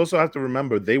 You also have to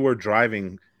remember they were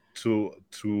driving to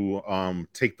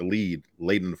take the lead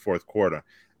late in the fourth quarter.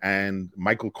 And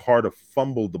Michael Carter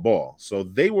fumbled the ball, so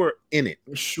they were in it.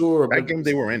 Sure, that game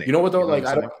they were in it. You know what though? Like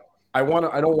I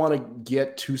don't want to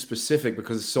get too specific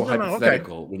because it's so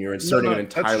hypothetical when you're inserting an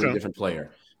entirely different player.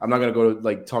 I'm not going to go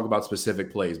to talk about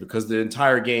specific plays because the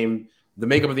entire game, the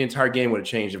makeup of the entire game would have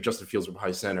changed if Justin Fields were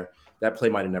behind center. That play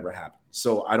might have never happened.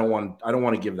 So I don't want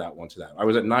to give that one to that. I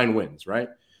was at 9 wins, right?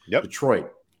 Yep.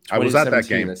 Detroit. I was at that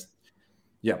game.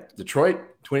 Detroit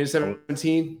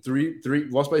 20-17, 3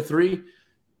 lost by 3.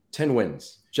 10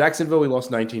 wins. Jacksonville, we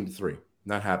lost 19-3.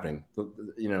 Not happening.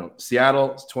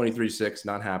 Seattle, 23-6.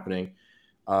 Not happening.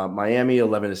 Miami,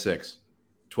 11-6.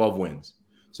 12 wins.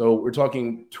 So we're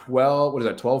talking 12. What is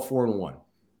that? 12-4-1,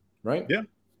 right? Yeah.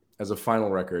 As a final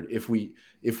record, if we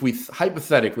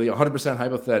hypothetically, 100%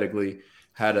 hypothetically,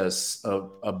 had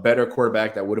a better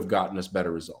quarterback that would have gotten us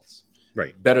better results,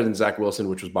 right? Better than Zach Wilson,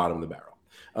 which was bottom of the barrel.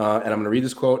 And I'm going to read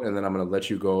this quote, and then I'm going to let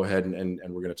you go ahead and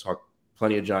we're going to talk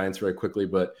plenty of Giants very quickly,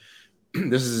 but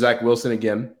this is Zach Wilson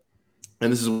again.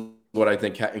 And this is what I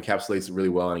think encapsulates it really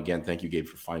well. And again, thank you, Gabe,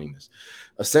 for finding this.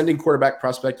 Ascending quarterback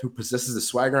prospect who possesses the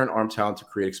swagger and arm talent to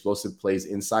create explosive plays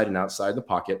inside and outside the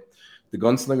pocket. The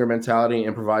gunslinger mentality and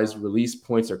improvised release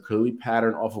points are clearly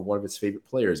patterned off of one of its favorite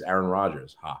players, Aaron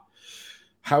Rodgers.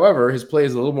 However, his play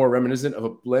is a little more reminiscent of a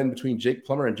blend between Jake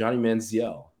Plummer and Johnny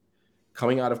Manziel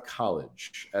coming out of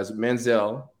college. As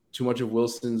Manziel, too much of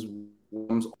Wilson's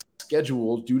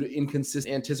schedule due to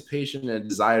inconsistent anticipation and a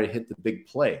desire to hit the big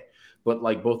play. But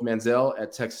like both Manziel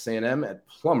at Texas A&M, at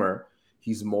Plummer,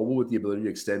 he's mobile with the ability to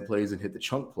extend plays and hit the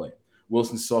chunk play.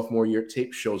 Wilson's sophomore year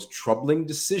tape shows troubling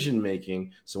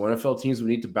decision-making, so NFL teams would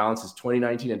need to balance his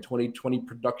 2019 and 2020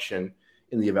 production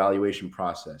in the evaluation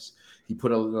process. He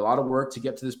put in a lot of work to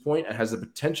get to this point and has the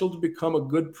potential to become a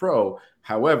good pro.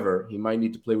 However, he might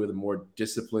need to play with a more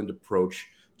disciplined approach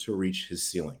to reach his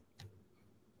ceiling.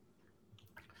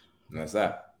 And that's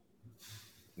that.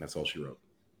 And that's all she wrote.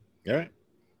 All right.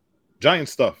 Giant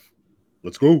stuff.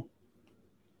 Let's go.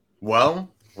 Well,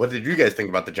 what did you guys think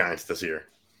about the Giants this year?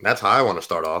 That's how I want to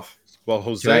start off. Well,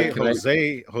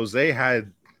 Jose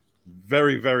had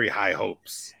very, very high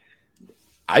hopes.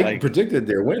 I predicted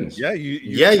their wins. Yeah, you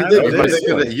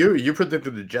did. You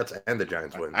predicted the Jets and the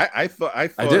Giants wins. I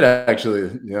did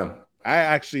actually. Yeah, I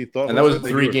actually thought, and that was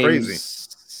 3 games. crazy.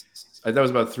 that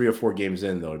was about 3 or 4 games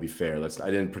in, though. To be fair,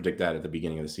 I didn't predict that at the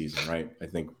beginning of the season, right? I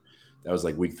think that was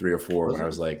like week 3 or 4 when I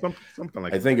was like, something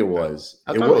like I think it was.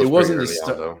 I thought It wasn't the early on,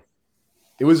 start. though.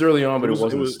 It was early on, but it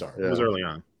wasn't the start. It was early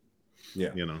on. Yeah,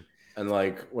 you know. And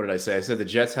like, what did I say? I said the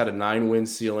Jets had a 9-win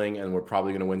ceiling, and we're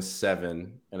probably going to win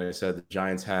 7. And I said the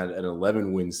Giants had an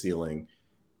 11-win ceiling,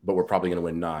 but we're probably going to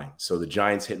win 9. So the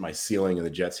Giants hit my ceiling, and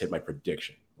the Jets hit my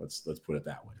prediction. Let's put it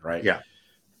that way, right? Yeah.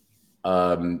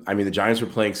 I mean, the Giants were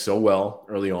playing so well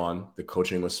early on. The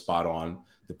coaching was spot on.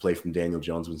 The play from Daniel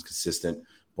Jones was consistent.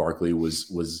 Barkley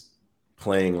was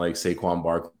playing like Saquon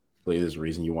Barkley. There's a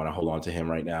reason you want to hold on to him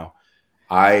right now.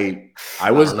 I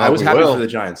was happy for the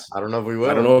Giants. I don't know if we will.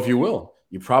 I don't know if you will.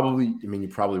 You probably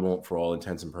won't for all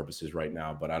intents and purposes right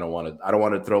now. But I don't want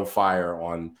to throw fire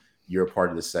on your part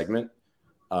of the segment.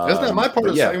 That's not my part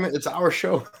of the segment. It's our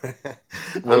show.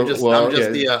 I'm just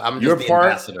the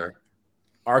ambassador.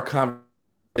 Our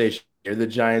conversation. You're the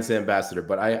Giants ambassador,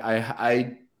 but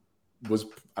I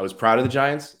was proud of the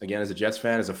Giants again as a Jets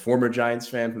fan, as a former Giants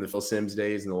fan from the Phil Simms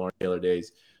days and the Lawrence Taylor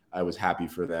days. I was happy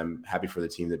for them, happy for the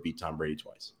team that beat Tom Brady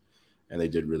twice, and they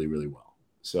did really, really well.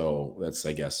 So that's,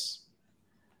 I guess,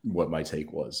 what my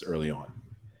take was early on.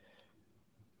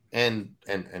 And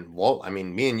Walt, I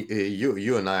mean, me and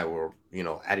you and I were,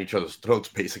 at each other's throats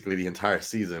basically the entire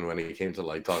season when it came to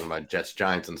like talking about Jets,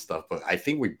 Giants and stuff. But I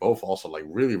think we both also like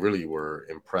really, really were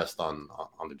impressed on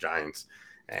the Giants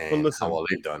and how well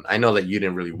they've done. I know that you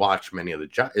didn't really watch many of the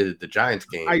Giants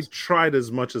games. I tried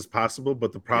as much as possible,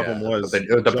 but the problem was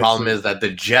the problem is that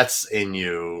the Jets in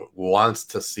you wants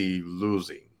to see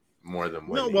losing more than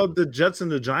winning. No, well, the Jets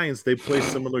and the Giants, they play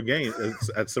similar games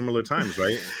at similar times,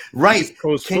 right? Right. East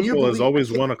Coast football is always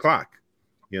 1 o'clock.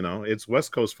 It's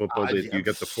West Coast football that you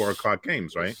get the 4 o'clock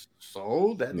games, right?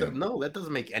 So that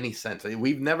doesn't make any sense.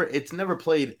 It's never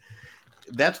played.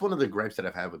 That's one of the gripes that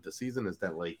I've had with the season is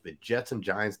that like the Jets and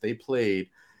Giants, they played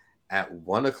at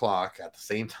 1 o'clock at the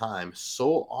same time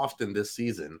so often this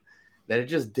season that it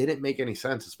just didn't make any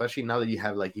sense, especially now that you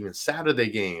have like even Saturday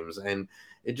games. And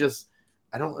it just,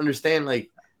 I don't understand.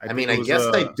 Like, I guess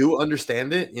I do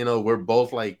understand it. We're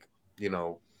both like,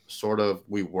 sort of,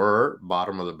 we were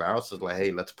bottom of the barrel. So it's like,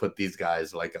 hey, let's put these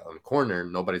guys like on the corner.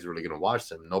 Nobody's really going to watch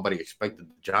them. Nobody expected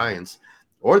the Giants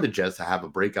or the Jets to have a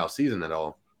breakout season at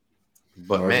all.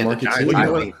 But man, the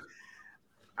Giants,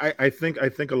 I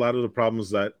think a lot of the problems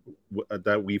that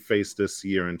we faced this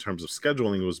year in terms of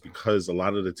scheduling was because a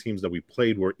lot of the teams that we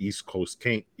played were East Coast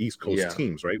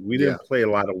teams, right? We didn't play a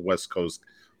lot of West Coast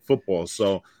football,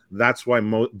 so that's why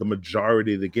the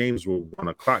majority of the games were 1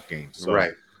 o'clock games. So,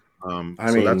 right. So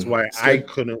that's why I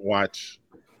couldn't watch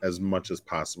as much as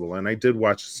possible, and I did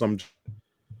watch some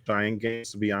Giant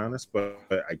games to be honest, but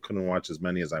I couldn't watch as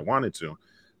many as I wanted to.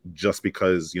 Just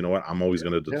because, you know what, I'm always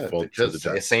going to default to the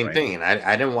Jets. Same right? thing.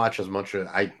 I didn't watch as much.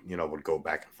 I would go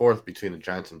back and forth between the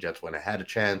Giants and Jets when I had a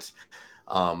chance.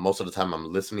 Most of the time,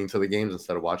 I'm listening to the games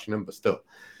instead of watching them. But still,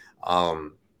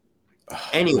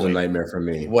 anyway, it was a nightmare for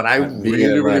me. What I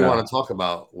really want to talk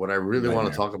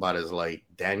about, is like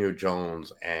Daniel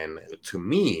Jones and, to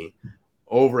me,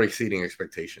 over exceeding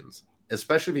expectations.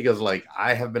 Especially because, like,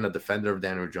 I have been a defender of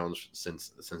Daniel Jones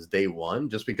since day one,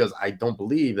 just because I don't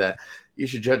believe that you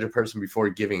should judge a person before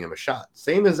giving him a shot.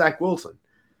 Same as Zach Wilson.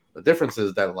 The difference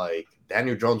is that, like,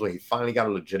 Daniel Jones, when he finally got a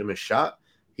legitimate shot,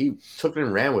 he took it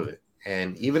and ran with it.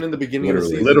 And even in the beginning of the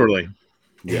season, literally,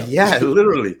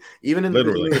 even in the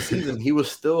beginning of the season, he was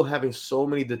still having so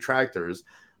many detractors.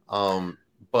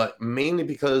 But mainly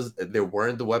because there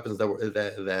weren't the weapons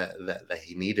that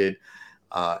he needed.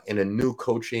 In a new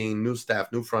coaching, new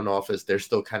staff, new front office, they're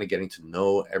still kind of getting to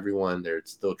know everyone. They're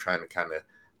still trying to kind of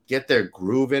get their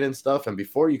groove in and stuff. And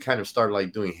before you kind of start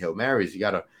like doing Hail Marys, you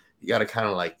gotta kind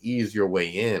of like ease your way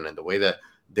in. And the way that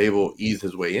Dable eased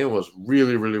his way in was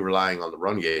really, really relying on the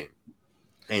run game.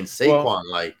 And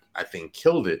Saquon, I think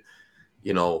killed it,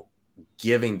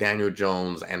 giving Daniel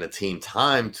Jones and the team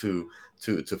time to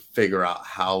figure out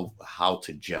how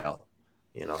to gel.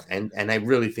 And I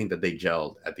really think that they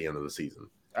gelled at the end of the season.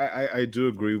 I do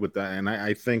agree with that. And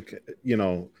I think,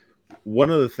 one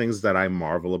of the things that I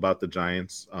marvel about the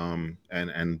Giants, and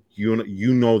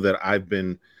that I've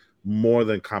been more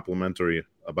than complimentary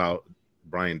about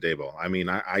Brian Daboll. I mean,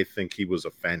 I think he was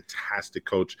a fantastic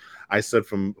coach. I said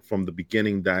from the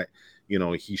beginning that,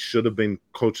 he should have been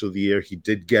coach of the year. He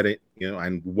did get it,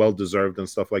 and well-deserved and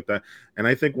stuff like that. And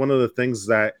I think one of the things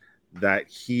that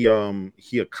he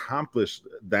accomplished,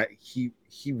 that he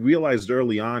realized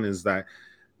early on, is that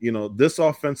this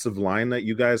offensive line that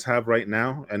you guys have right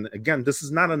now, and again, this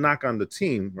is not a knock on the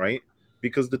team, right?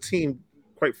 Because the team,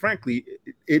 quite frankly,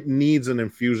 it needs an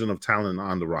infusion of talent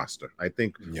on the roster. I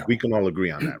think we can all agree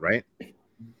on that, right?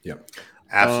 Yeah,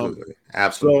 absolutely.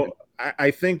 Absolutely. So I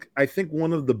think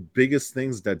one of the biggest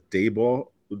things that Daboll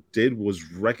did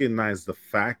was recognize the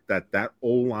fact that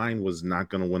O-line was not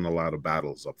going to win a lot of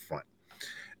battles up front.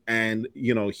 And,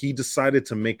 he decided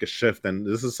to make a shift. And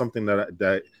this is something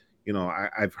that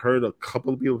I've heard a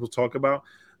couple of people talk about,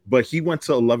 but he went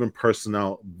to 11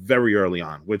 personnel very early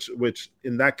on, which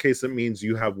in that case, it means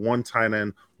you have one tight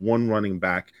end, one running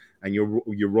back, and you're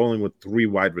rolling with 3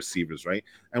 wide receivers, right?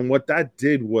 And what that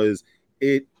did was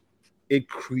it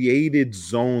created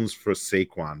zones for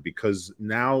Saquon, because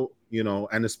now,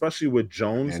 and especially with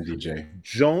Jones and DJ,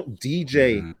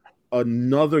 mm-hmm.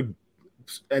 another,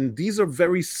 and these are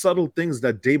very subtle things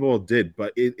that Daboll did,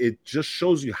 but it just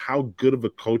shows you how good of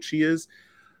a coach he is.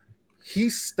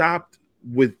 He stopped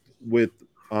with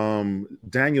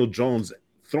Daniel Jones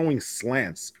throwing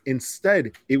slants.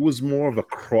 Instead, it was more of a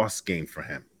cross game for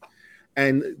him.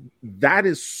 And that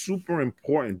is super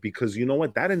important, because you know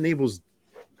what? That enables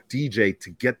DJ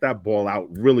to get that ball out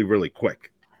really, really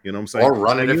quick. You know what I'm saying? Or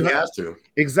run it if he has to.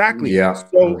 Exactly. Yeah.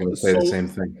 So, I'm going to say the same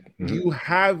thing.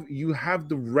 Mm-hmm. You have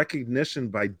the recognition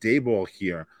by Daboll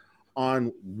here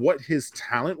on what his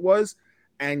talent was,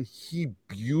 and he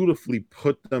beautifully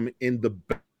put them in the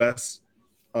best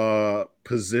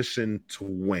position to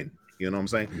win. You know what I'm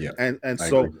saying? Yeah. And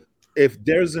so if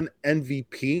there's an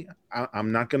MVP,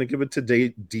 I'm not going to give it to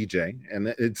DJ, and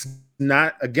it's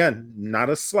not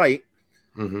a slight.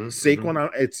 Mm-hmm, Saquon,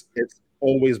 it's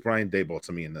always Brian Daboll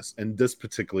to me in this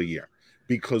particular year,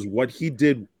 because what he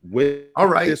did with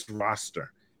this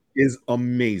roster is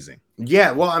amazing.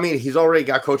 Yeah, well, I mean, he's already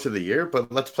got Coach of the Year,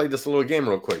 but let's play this little game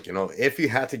real quick. If you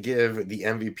had to give the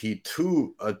MVP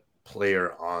to a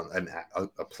player on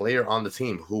a player on the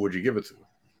team, who would you give it to?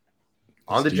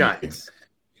 On the Giants.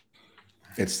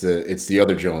 It's the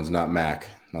other Jones, not Mac,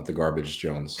 not the garbage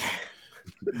Jones.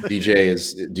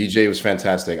 DJ was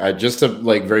fantastic. I just to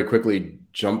very quickly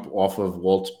jump off of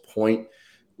Walt's point,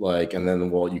 and then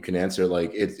Walt, you can answer.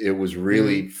 It was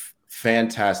really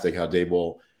fantastic how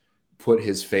Daboll put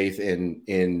his faith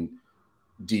in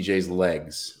DJ's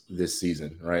legs this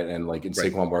season, right? And in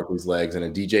Saquon Barkley's legs, and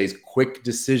in DJ's quick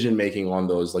decision making on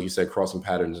those, like you said, crossing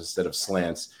patterns instead of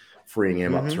slants, freeing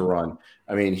him up to run.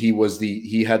 I mean, he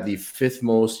had the 5th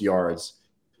most yards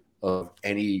of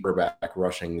any quarterback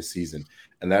rushing this season.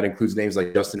 And that includes names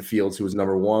like Justin Fields, who was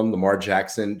number 1, Lamar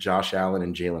Jackson, Josh Allen,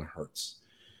 and Jalen Hurts.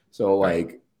 So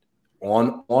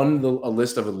on a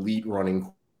list of elite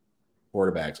running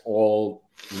quarterbacks, all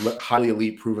highly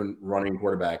elite proven running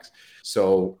quarterbacks.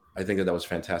 So I think that was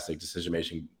fantastic decision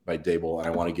making by Daboll, and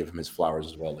I want to give him his flowers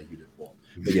as well, like you did, Paul.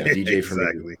 But yeah, DJ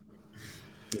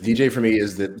for me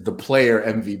is the player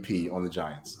MVP on the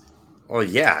Giants. Well,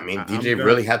 yeah, I mean, DJ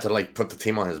really had to put the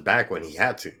team on his back when he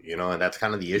had to, and that's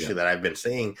kind of the issue that I've been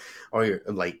saying,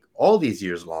 all these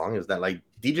years long, is that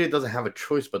DJ doesn't have a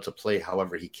choice but to play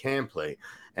however he can play,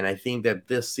 and I think that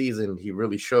this season he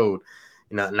really showed,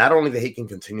 not only that he can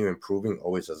continue improving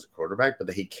always as a quarterback, but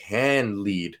that he can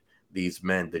lead these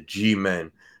men, the G men,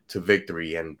 to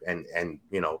victory, and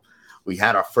we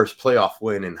had our first playoff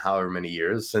win in however many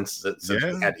years since we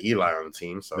had Eli on the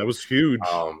team. So that was huge.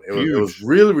 It was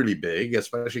really, really big,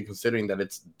 especially considering that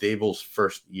it's Daboll's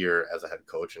first year as a head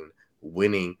coach, and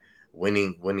winning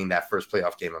that first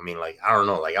playoff game. I mean, I don't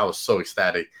know, I was so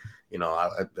ecstatic,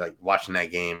 I watching that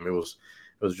game. It was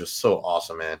just so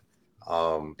awesome, man.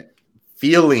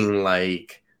 Feeling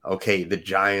okay, the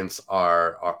Giants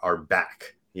are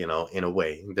back. In a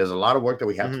way, there's a lot of work that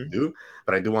we have to do,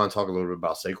 but I do want to talk a little bit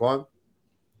about Saquon.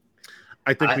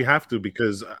 I think we have to,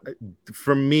 because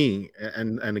for me,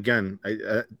 and again,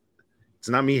 it's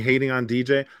not me hating on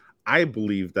DJ. I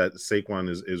believe that Saquon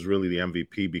is really the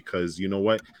MVP, because you know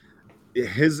what,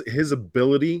 his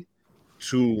ability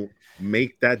to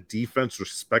make that defense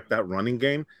respect that running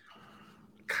game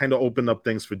kind of opened up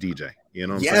things for DJ. You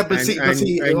know what I'm saying?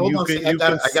 I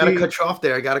gotta cut you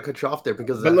off there.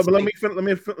 Because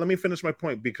let me finish my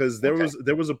point, because there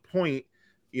was a point,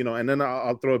 and then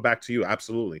I'll throw it back to you.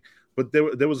 Absolutely. But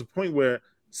there was a point where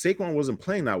Saquon wasn't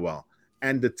playing that well,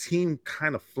 and the team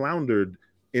kind of floundered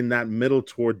in that middle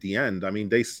toward the end. I mean,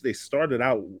 they started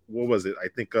out, what was it? I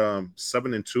think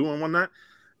 7-2 and whatnot.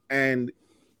 And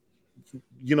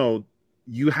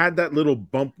you had that little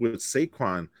bump with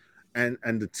Saquon, and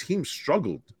the team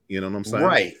struggled. You know what I'm saying?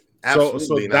 Right.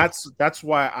 Absolutely. So that's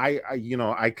why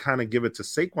I kind of give it to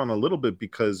Saquon a little bit,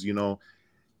 because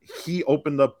he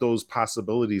opened up those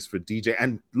possibilities for DJ.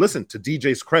 And listen, to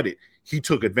DJ's credit, he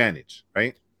took advantage,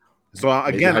 right? So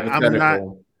again, I'm not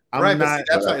I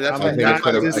think it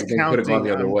could have gone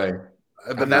the other way.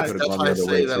 But that's why I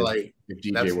say that, like, if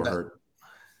DJ were hurt.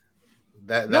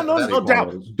 No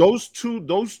doubt. Those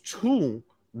two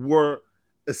were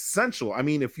essential. I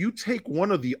mean, if you take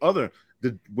one or the other,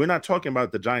 we're not talking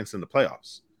about the Giants in the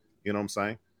playoffs. You know what I'm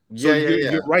saying? So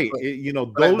you're right.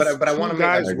 Those two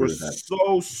guys were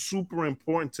so super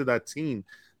important to that team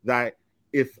that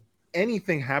if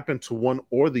anything happened to one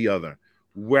or the other,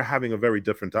 we're having a very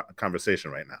different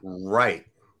conversation right now. Right.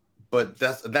 But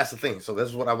that's the thing. So this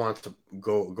is what I wanted to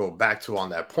go back to on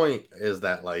that point is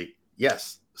that, like,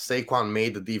 yes, Saquon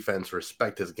made the defense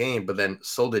respect his game, but then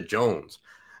so did Jones.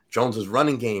 Jones's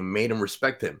running game made him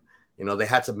respect him. You know, they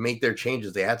had to make their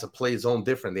changes. They had to play zone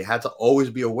different. They had to always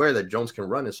be aware that Jones can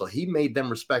run it. So he made them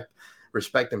respect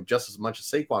him just as much as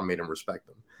Saquon made him respect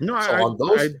him. No, so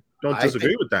I don't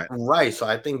disagree with that. Right. So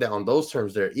I think that on those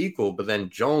terms, they're equal. But then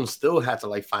Jones still had to,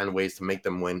 like, find ways to make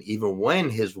them win, even when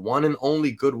his one and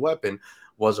only good weapon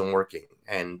wasn't working.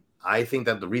 And I think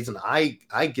that the reason I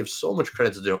give so much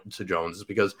credit to Jones is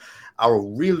because our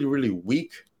really, really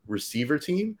weak receiver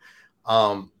team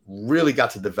really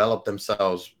got to develop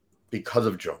themselves because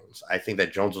of Jones. I think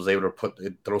that Jones was able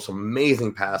to throw some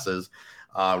amazing passes,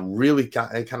 really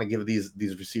kind of give these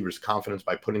receivers confidence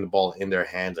by putting the ball in their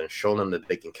hands and showing them that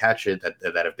they can catch it,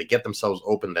 that if they get themselves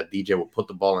open, that DJ will put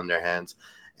the ball in their hands.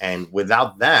 And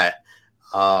without that,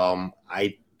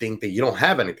 I think that you don't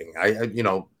have anything.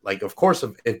 Like, of course,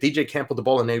 if DJ can't put the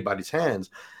ball in anybody's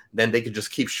hands, then they could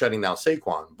just keep shutting down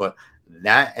Saquon. But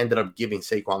that ended up giving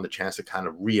Saquon the chance to kind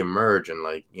of reemerge and,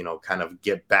 like, kind of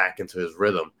get back into his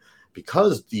rhythm,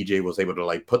 because DJ was able to,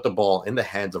 like, put the ball in the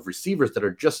hands of receivers that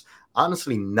are just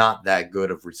honestly not that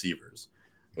good of receivers,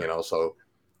 So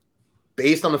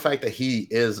based on the fact that he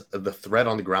is the threat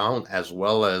on the ground, as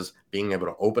well as being able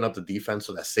to open up the defense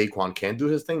so that Saquon can do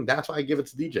his thing, that's why I give it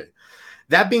to DJ.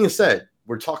 That being said,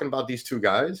 we're talking about these two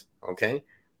guys, okay?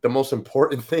 The most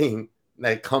important thing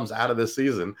that comes out of this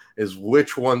season is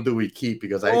which one do we keep?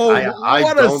 Because I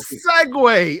don't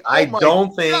segue! I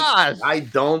don't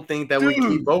think that we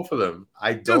keep both of them.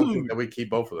 I don't think that we keep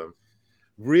both of them.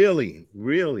 Really?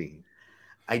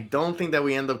 I don't think that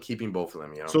we end up keeping both of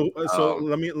them. So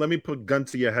let me put gun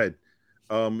to your head.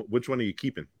 Which one are you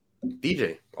keeping?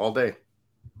 DJ all day.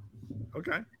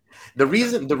 Okay. The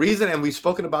reason, and we've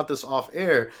spoken about this off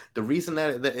air. The reason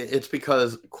that it's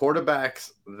because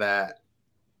quarterbacks that.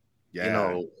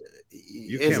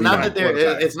 It's not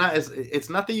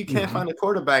that you can't find a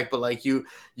quarterback, but, like, you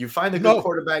find a good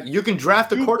quarterback, you can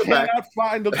draft a quarterback. You cannot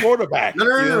find a quarterback.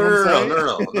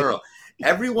 No.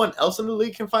 Everyone else in the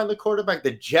league can find the quarterback.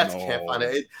 The Jets can't find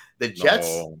it.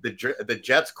 The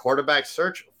Jets quarterback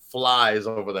search flies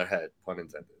over their head, pun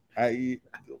intended. I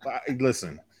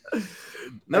listen.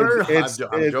 No. I'm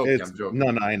joking.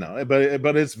 No, I know,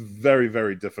 but it's very,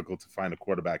 very difficult to find a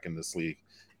quarterback in this league.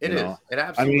 It is. It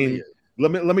absolutely is.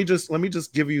 Let me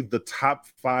just give you the top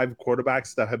 5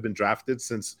 quarterbacks that have been drafted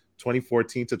since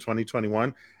 2014 to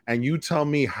 2021, and you tell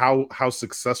me how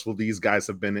successful these guys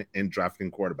have been in drafting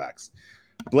quarterbacks.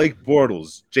 Blake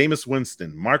Bortles, Jameis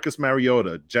Winston, Marcus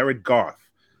Mariota, Jared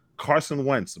Goff, Carson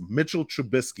Wentz, Mitchell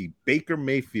Trubisky, Baker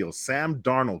Mayfield, Sam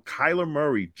Darnold, Kyler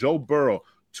Murray, Joe Burrow,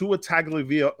 Tua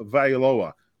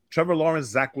Tagovailoa, Trevor Lawrence,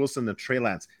 Zach Wilson, and Trey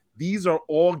Lance. These are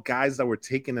all guys that were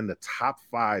taken in the top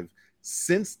 5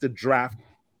 since the draft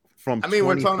from 2014.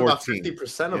 We're talking about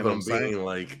 50% of them being,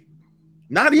 like...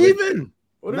 Not even.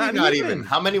 What do you mean not even?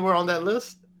 How many were on that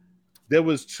list? There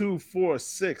was 2, 4,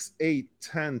 6, 8,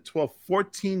 10, 12,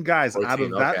 14 guys 14, out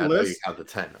of that list. You count the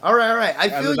 10. All right. I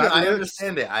feel you. I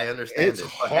understand it. It's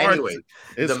hard. Anyway,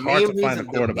 it's hard to find a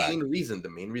quarterback. The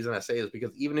main reason I say is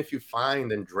because even if you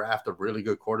find and draft a really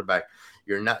good quarterback,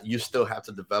 you still have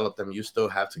to develop them. You still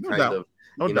have to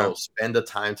spend the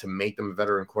time to make them a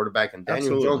veteran quarterback. And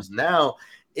Daniel Jones now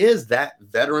is that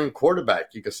veteran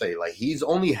quarterback, you could say. Like, he's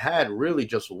only had really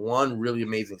just one really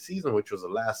amazing season, which was the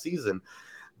last season.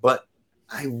 But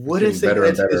I wouldn't say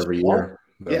that's his fault.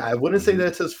 Yeah, I wouldn't say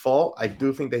that's his fault. I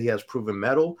do think that he has proven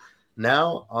mettle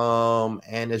now,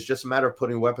 and it's just a matter of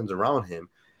putting weapons around him.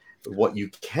 What you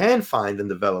can find and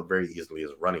develop very easily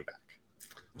is a running back.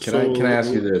 Can I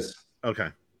ask you this? Okay,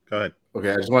 go ahead.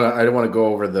 Okay, I want to go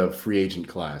over the free agent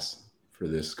class for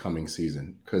this coming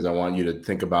season, because I want you to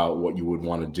think about what you would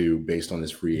want to do based on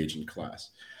this free agent class.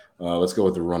 Let's go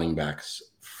with the running backs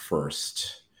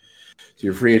first. So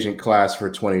your free agent class for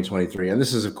 2023, and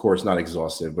this is, of course, not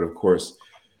exhaustive, but of course,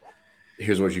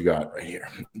 here's what you got right here.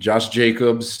 Josh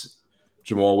Jacobs,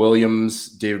 Jamal Williams,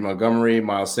 David Montgomery,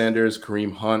 Miles Sanders,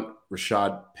 Kareem Hunt,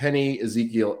 Rashad Penny,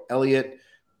 Ezekiel Elliott,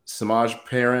 Samaj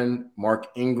Perrin, Mark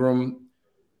Ingram,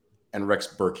 and Rex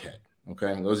Burkhead.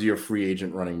 Okay, those are your free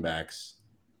agent running backs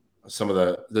some of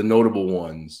the notable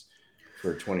ones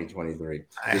for 2023.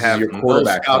 I This have is your no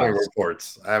quarterback scouting class.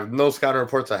 reports. I have no scouting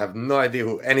reports. I have no idea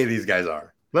who any of these guys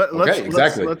are.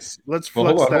 Exactly. Let's Well, flex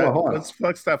hold that. on. Let's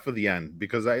flex that for the end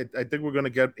because I think we're gonna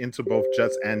get into both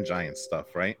Jets and Giants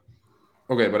stuff, right?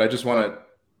 Okay, but I just want to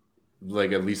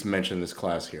like at least mention this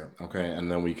class here, okay,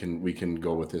 and then we can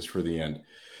go with this for the end.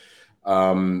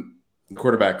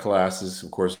 Quarterback classes,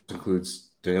 of course,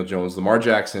 includes Daniel Jones, Lamar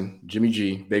Jackson, Jimmy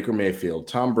G, Baker Mayfield,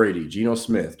 Tom Brady, Geno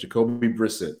Smith, Jacoby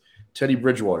Brissett, Teddy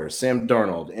Bridgewater, Sam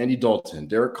Darnold, Andy Dalton,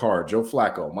 Derek Carr, Joe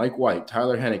Flacco, Mike White,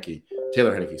 Taylor Henneke,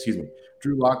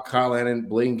 Drew Lock, Kyle Allen,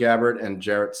 Blaine Gabbert, and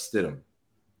Jarrett Stidham.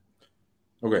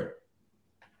 Okay.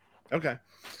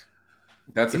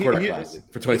 That's the quarterback class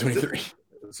for 2023.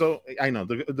 So I know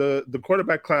the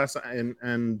quarterback class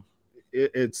and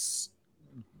it's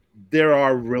there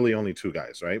are really only two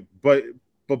guys, right? But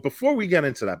before we get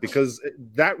into that, because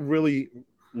that really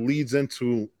leads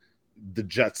into the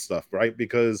Jets stuff, right?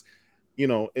 Because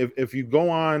if you go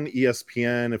on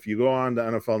ESPN, if you go on the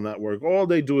NFL Network, all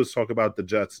they do is talk about the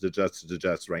Jets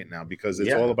right now because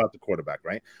it's all about the quarterback,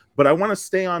 right? But I want to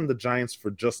stay on the Giants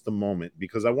for just a moment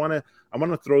because I want to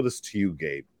throw this to you,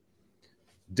 Gabe.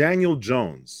 Daniel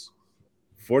Jones,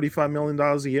 $45 million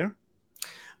a year?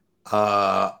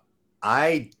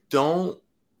 I definitely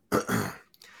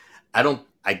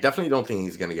don't think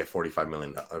he's going to get $45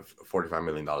 million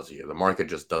a year. The market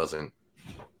just doesn't,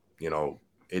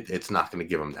 it's not going to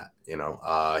give him that.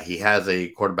 He has a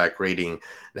quarterback rating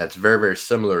that's very, very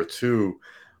similar to,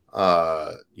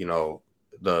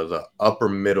 the upper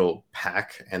middle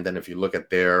pack. And then if you look at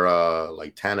their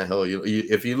like Tannehill,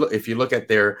 if you look at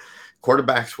their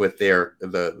quarterbacks with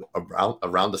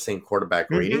around the same quarterback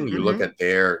rating, you look at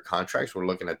their contracts, we're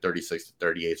looking at 36 to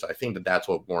 38. So I think that's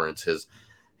what warrants his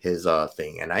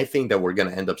thing. And I think that we're going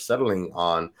to end up settling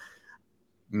on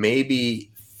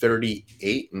maybe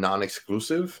 38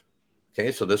 non-exclusive.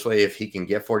 Okay. So this way, if he can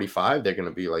get 45, they're going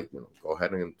to be like, go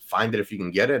ahead and find it if you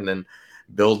can get it, and then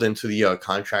build into the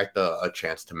contract a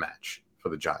chance to match for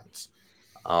the Giants.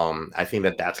 I think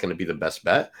that's going to be the best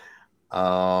bet.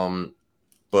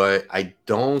 But I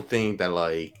don't think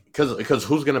that because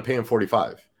who's going to pay him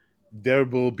 45? There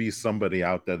will be somebody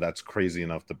out there that's crazy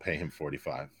enough to pay him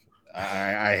 45.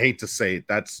 I hate to say it.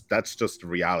 That's just the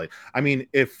reality. I mean,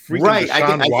 if freaking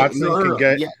Deshaun Watson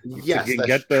can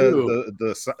get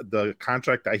the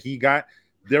contract that he got,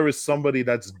 there is somebody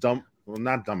that's dumb. Well,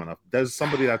 not dumb enough. There's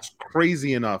somebody that's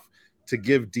crazy enough to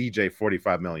give DJ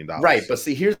 $45 million. Right, but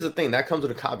see, here's the thing. That comes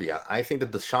with a caveat. I think that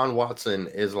Deshaun Watson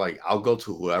is like, I'll go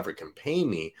to whoever can pay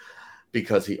me,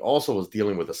 because he also was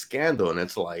dealing with a scandal, and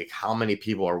it's like, how many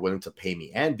people are willing to pay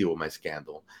me and deal with my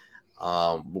scandal?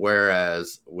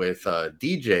 Whereas with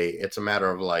DJ, it's a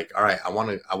matter of like, all right, I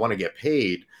want to get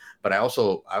paid, but I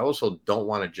also don't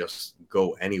want to just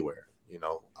go anywhere.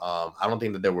 I don't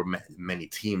think that there were many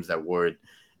teams that would,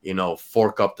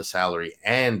 fork up the salary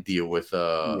and deal with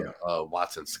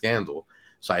Watson scandal.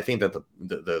 So I think that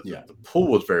the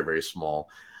pool was very, very small.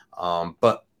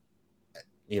 But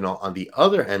on the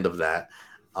other end of that,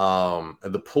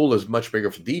 the pool is much bigger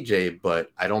for DJ,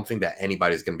 but I don't think that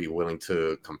anybody's going to be willing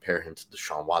to compare him to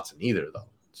Deshaun Watson either, though.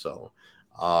 So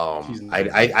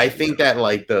I think that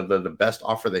like the best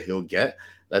offer that he'll get,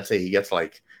 let's say he gets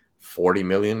like 40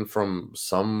 million from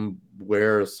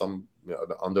somewhere,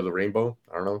 under the rainbow.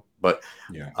 I don't know, but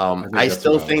I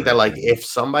still think that like if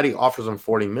somebody offers him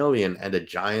 40 million and the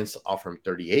Giants offer him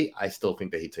 38, I still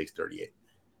think that he takes 38.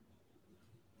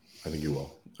 I think you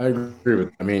will. I agree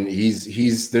with. I mean,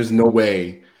 he's. There's no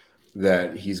way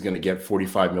that he's going to get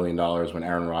 $45 million when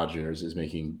Aaron Rodgers is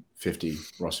making 50,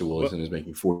 Russell Wilson is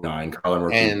making 49,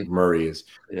 Kyler Murray is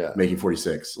making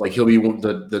 46. Like he'll be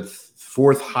the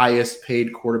fourth highest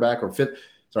paid quarterback, or fifth.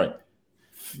 Sorry,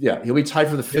 he'll be tied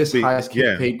for the fifth highest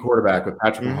paid quarterback with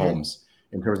Patrick Mahomes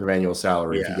in terms of annual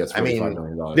salary if he gets $45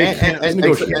 million.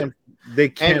 They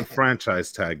can't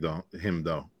franchise tag him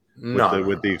though.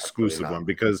 With the exclusive one,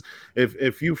 because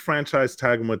if you franchise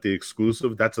tag him with the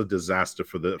exclusive, that's a disaster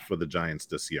for the Giants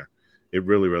this year. It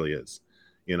really, really is.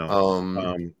 It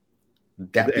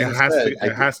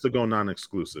has to go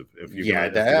non-exclusive. If you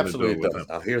that absolutely does.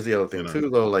 Now, here's the other thing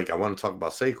too, though. Like I want to talk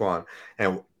about Saquon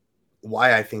and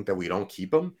why I think that we don't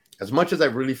keep him as much as I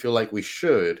really feel like we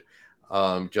should,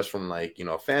 just from like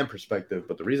a fan perspective.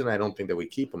 But the reason I don't think that we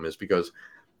keep him is because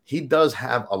he does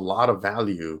have a lot of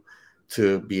value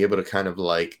to be able to kind of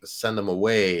like send them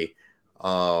away,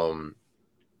 and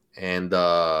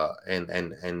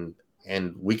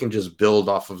we can just build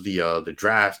off of the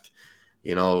draft,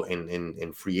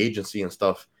 in free agency and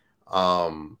stuff.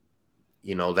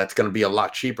 that's going to be a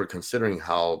lot cheaper considering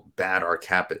how bad our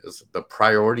cap is. The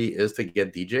priority is to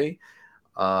get DJ.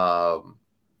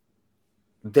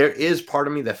 There is part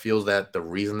of me that feels that the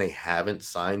reason they haven't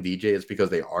signed DJ is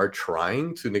because they are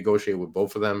trying to negotiate with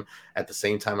both of them at the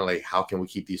same time. Like, how can we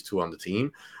keep these two on the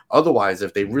team? Otherwise,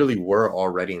 if they really were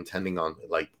already intending on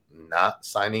like not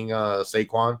signing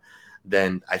Saquon,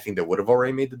 then I think they would have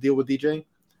already made the deal with DJ.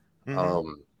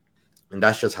 And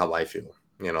that's just how I feel,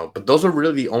 But those are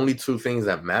really the only two things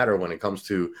that matter when it comes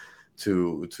to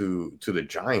the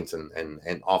Giants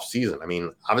and off season. I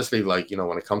mean, obviously, like,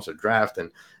 when it comes to draft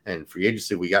and free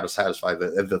agency, we got to satisfy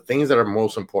the things that are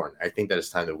most important. I think that it's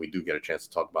time that we do get a chance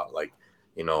to talk about, like,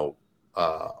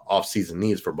 off season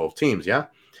needs for both teams. Yeah.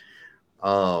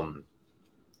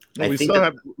 We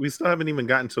still haven't even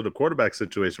gotten to the quarterback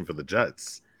situation for the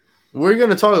Jets. We're going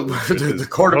to talk about the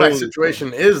quarterback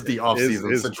situation is the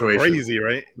offseason situation. Crazy,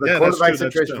 right? The quarterback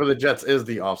situation for the Jets is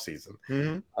the offseason.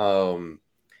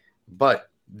 But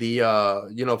the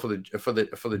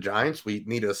for the Giants, we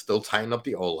need to still tighten up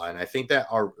the O-line. I think that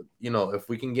if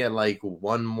we can get like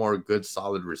one more good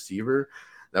solid receiver,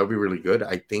 that would be really good.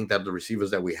 I think that the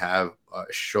receivers that we have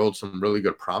showed some really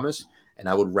good promise, and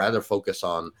I would rather focus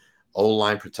on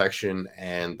O-line protection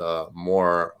and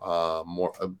more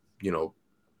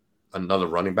another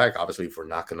running back, obviously, if we're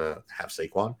not going to have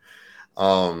Saquon.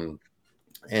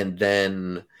 And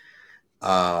then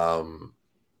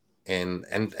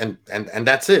and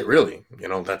that's it, really.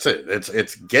 That's it.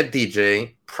 It's get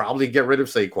DJ, probably get rid of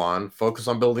Saquon, focus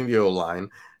on building the O-line,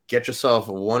 get yourself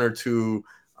one or two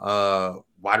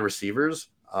wide receivers,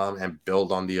 and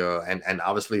build on the and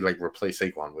obviously like replace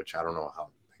Saquon, which I don't know how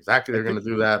exactly they're going to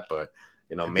do that, but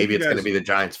maybe it's going to be the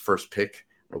Giants' first pick.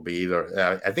 Will be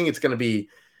either. I think it's going to be.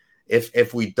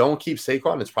 If we don't keep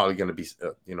Saquon, it's probably going to be a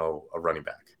running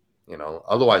back.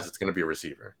 Otherwise it's going to be a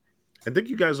receiver. I think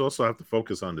you guys also have to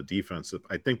focus on the defense.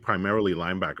 I think primarily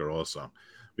linebacker also,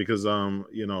 because your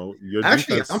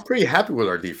actually defense, I'm pretty happy with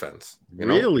our defense.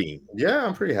 Really? Yeah,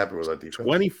 I'm pretty happy with our defense.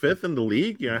 25th in the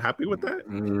league. You're happy with that?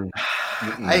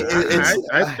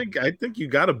 I think you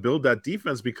got to build that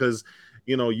defense because.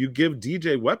 You give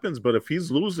DJ weapons, but if he's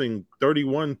losing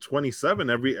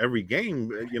 31-27 every game,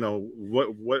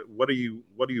 what are you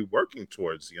working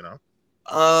towards?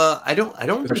 I don't.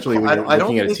 Especially when you're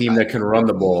looking at a team that can run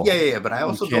the ball. Yeah. But I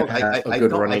also don't. I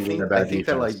think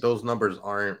that like those numbers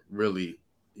aren't really,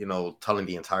 telling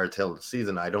the entire tale of the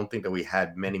season. I don't think that we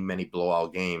had many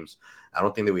blowout games. I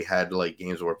don't think that we had like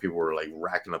games where people were like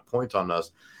racking up points on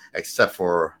us, except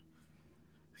for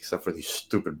these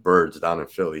stupid birds down in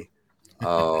Philly.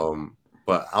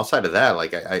 But outside of that,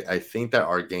 like I think that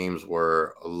our games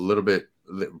were a little bit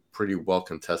pretty well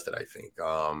contested. I think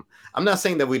I'm not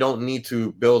saying that we don't need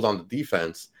to build on the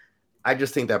defense. I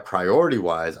just think that priority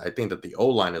wise, I think that the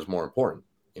O-line is more important.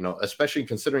 Especially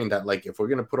considering that like if we're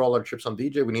gonna put all our chips on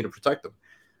DJ, we need to protect him.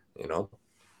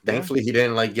 Thankfully he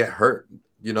didn't like get hurt.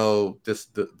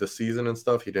 The season and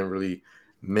stuff. He didn't really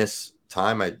miss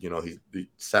time. He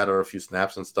sat out a few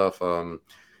snaps and stuff.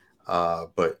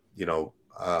 But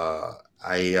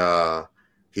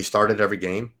he started every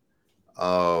game,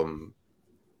 and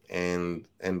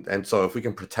so if we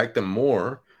can protect him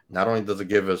more, not only does it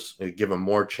give him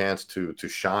more chance to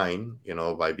shine,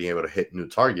 by being able to hit new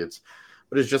targets,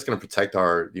 but it's just going to protect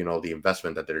our, the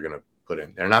investment that they're going to put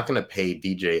in. They're not going to pay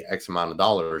DJ X amount of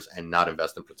dollars and not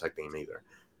invest in protecting him either.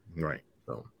 Right.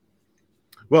 So,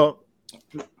 well,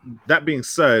 that being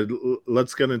said,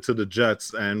 let's get into the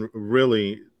Jets, and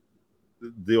really.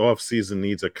 The offseason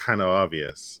needs are kind of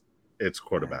obvious. It's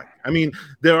quarterback. I mean,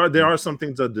 there are some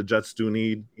things that the Jets do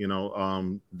need.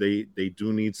 They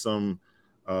do need some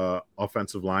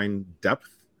offensive line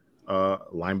depth.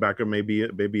 Linebacker may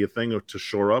be a thing to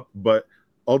shore up, but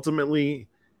ultimately,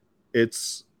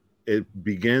 it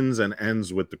begins and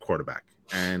ends with the quarterback.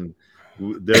 And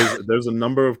there's a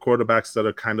number of quarterbacks that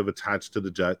are kind of attached to the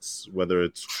Jets. Whether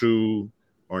it's true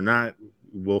or not,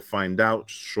 we'll find out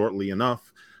shortly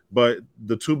enough. But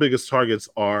the two biggest targets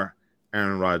are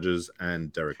Aaron Rodgers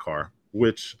and Derek Carr,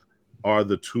 which are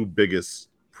the two biggest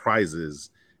prizes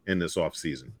in this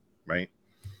offseason, right?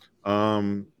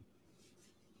 I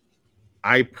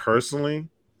personally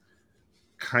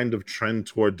kind of trend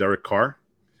toward Derek Carr,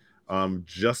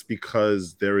 just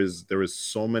because there is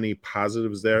so many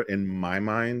positives there in my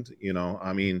mind. You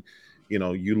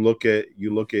look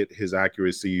at his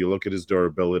accuracy, you look at his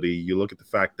durability, you look at the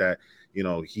fact that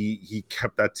he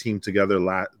kept that team together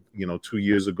 2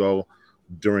 years ago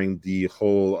during the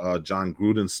whole John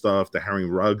Gruden stuff, the Herring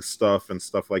Ruggs stuff and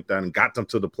stuff like that, and got them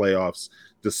to the playoffs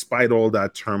despite all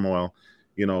that turmoil.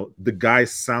 The guy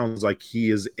sounds like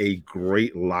he is a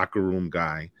great locker room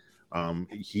guy.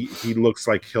 He looks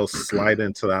like he'll slide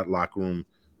into that locker room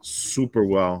super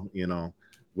well,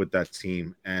 with that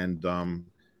team. And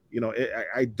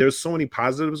there's so many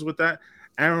positives with that.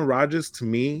 Aaron Rodgers, to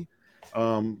me,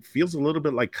 feels a little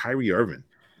bit like Kyrie Irving.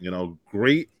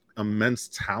 Great, immense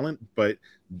talent, but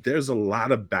there's a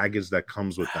lot of baggage that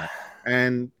comes with that.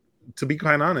 And to be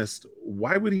quite honest,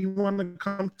 why would he want to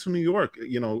come to New York?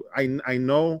 I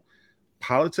know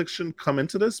politics shouldn't come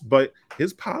into this, but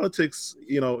his politics,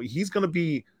 he's going to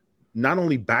be not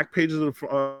only back pages of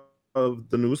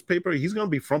the newspaper, he's going to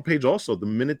be front page also the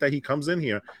minute that he comes in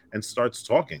here and starts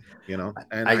talking,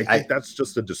 and I think that's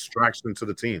just a distraction to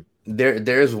the team.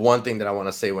 There's one thing that I want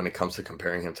to say when it comes to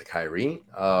comparing him to Kyrie,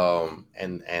 and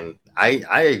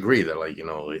I agree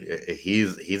that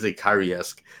he's a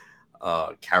Kyrie-esque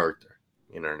character,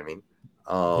 you know what I mean?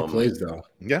 He plays though.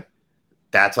 Yeah,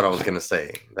 that's what I was gonna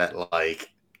say. That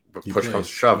push comes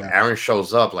to shove, yeah. Aaron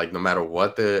shows up. No matter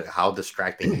how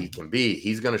distracting he can be,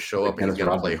 he's gonna show up and he's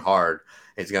gonna play hard.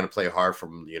 He's gonna play hard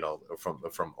from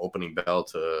from opening bell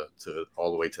to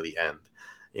all the way to the end.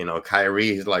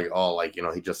 Kyrie, he's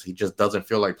he just doesn't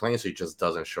feel like playing, so he just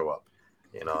doesn't show up.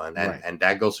 And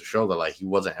that goes to show that he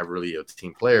wasn't ever really a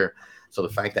team player. So the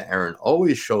fact that Aaron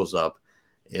always shows up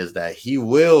is that he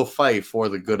will fight for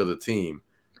the good of the team.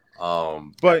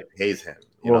 But pays him.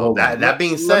 That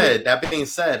being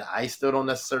said, I still don't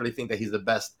necessarily think that he's the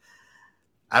best.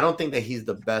 I don't think that he's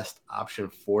the best option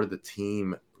for the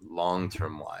team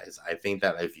long-term wise. I think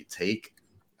that if you take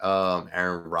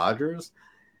Aaron Rodgers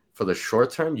for the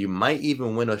short term, you might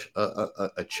even win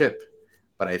a chip.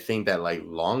 But I think that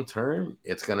long-term,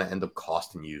 it's going to end up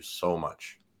costing you so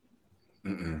much.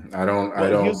 I don't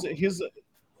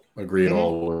agree at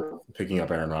all with picking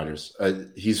up Aaron Rodgers.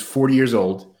 He's 40 years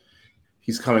old.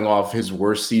 He's coming off his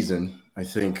worst season, I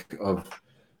think, of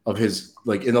his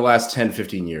in the last 10,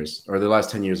 15 years, or the last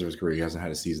 10 years of his career. He hasn't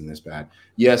had a season this bad.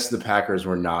 Yes, the Packers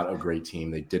were not a great team.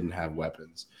 They didn't have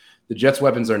weapons. The Jets'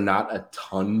 weapons are not a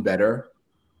ton better.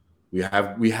 We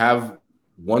have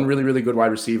one really, really good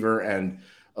wide receiver and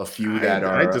a few that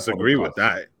are. I disagree with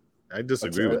that.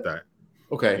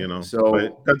 Okay,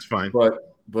 but that's fine. But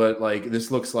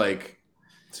this looks like,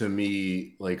 to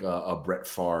me, a Brett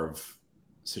Favre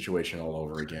situation all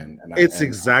over again. And it's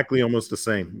exactly almost the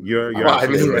same. You're right.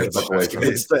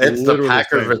 It's the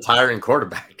Packers retiring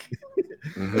quarterback.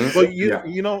 But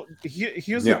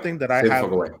here's the thing that I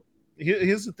have.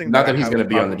 Here's the thing. Not that he's going to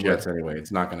be on the Jets anyway.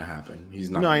 It's not going to happen. He's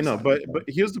not. No, I know, but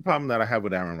here's the problem that I have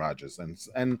with Aaron Rodgers.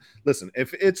 And listen,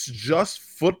 if it's just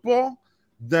football,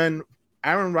 then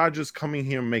Aaron Rodgers coming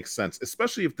here makes sense,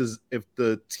 especially if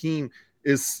the team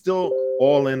is still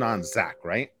all in on Zach,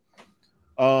 right?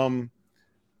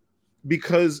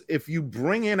 Because if you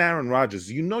bring in Aaron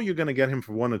Rodgers, you're going to get him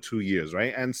for 1 or 2 years,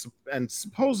 right? And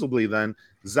supposedly then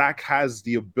Zach has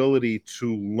the ability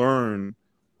to learn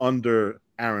under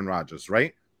Aaron Rodgers,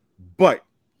 right? But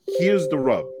here's the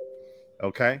rub,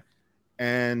 okay?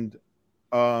 And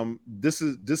this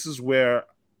is where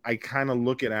I kind of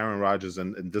look at Aaron Rodgers,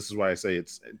 and this is why I say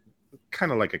it's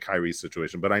kind of like a Kyrie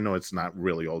situation, but I know it's not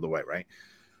really all the way, right?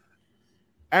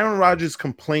 Aaron Rodgers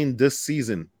complained this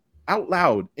season out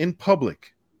loud in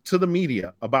public to the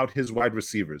media about his wide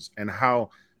receivers and how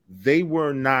they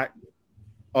were not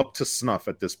up to snuff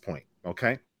at this point,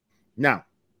 okay? Now,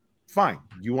 fine.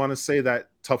 You want to say that,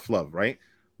 tough love, right?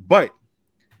 But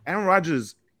Aaron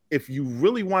Rodgers, if you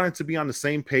really wanted to be on the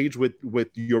same page with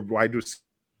your wide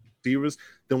receivers,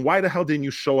 then why the hell didn't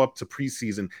you show up to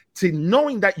preseason to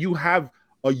knowing that you have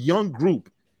a young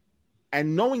group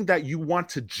and knowing that you want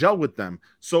to gel with them?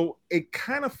 So it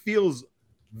kind of feels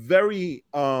very,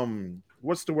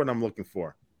 what's the word I'm looking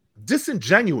for?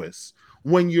 Disingenuous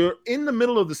when you're in the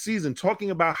middle of the season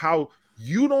talking about how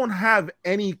you don't have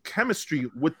any chemistry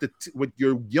with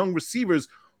your young receivers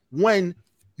when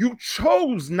you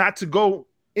chose not to go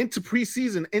into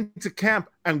preseason, into camp,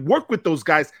 and work with those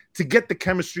guys to get the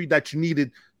chemistry that you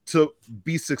needed to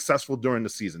be successful during the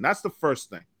season. That's the first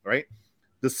thing, right?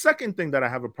 The second thing that I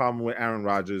have a problem with Aaron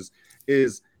Rodgers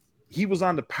is he was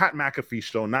on the Pat McAfee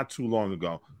show not too long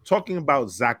ago talking about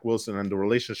Zach Wilson and the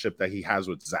relationship that he has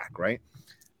with Zach, right?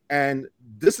 And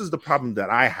this is the problem that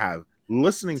I have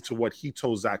listening to what he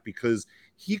told Zach, because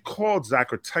he called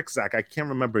Zach or text Zach. I can't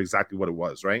remember exactly what it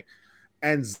was, right?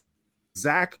 And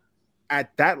Zach,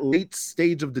 at that late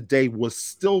stage of the day, was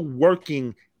still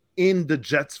working in the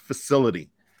Jets facility.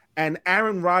 And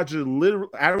Aaron Rodgers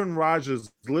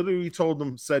literally told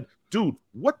him, said, dude,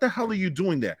 what the hell are you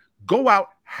doing there? Go out,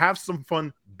 have some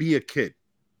fun, be a kid.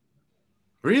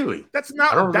 Really? That's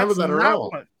not. I don't remember that at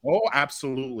all. Oh,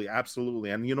 absolutely,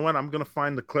 absolutely. And you know what? I'm gonna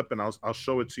find the clip and I'll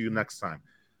show it to you next time.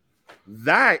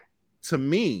 That to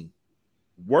me,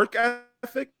 work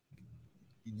ethic,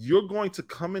 you're going to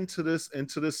come into this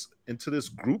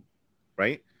group,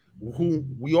 right? Who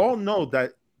we all know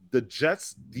that the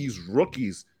Jets, these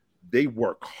rookies, they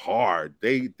work hard.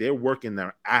 They're working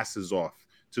their asses off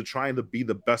to trying to be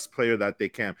the best player that they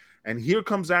can. And here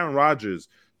comes Aaron Rodgers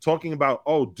talking about,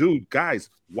 oh, dude, guys,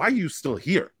 why are you still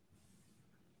here?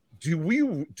 Do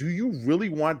you really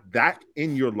want that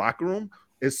in your locker room,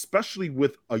 especially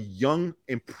with a young,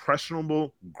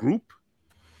 impressionable group?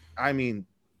 I mean,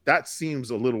 that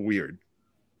seems a little weird.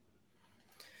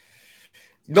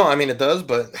 No, I mean it does,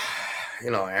 but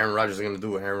Aaron Rodgers is going to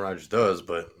do what Aaron Rodgers does.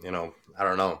 But I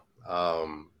don't know.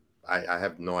 I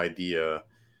have no idea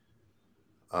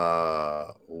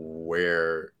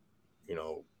where.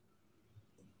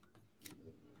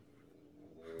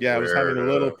 Yeah, I was having a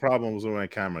little problems with my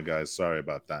camera, guys. Sorry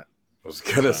about that. I was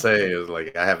gonna say is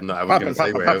like I have no. I was gonna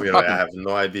say I have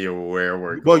no idea where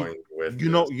we're going with. You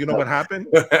know what happened?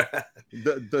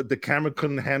 the camera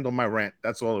couldn't handle my rant.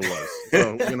 That's all it was.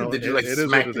 So did you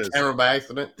smack the camera by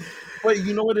accident? But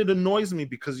you know what? It annoys me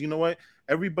because you know what?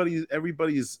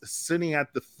 Everybody's sitting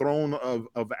at the throne of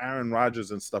Aaron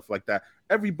Rodgers and stuff like that.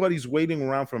 Everybody's waiting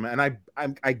around for him, and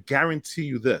I guarantee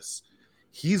you this.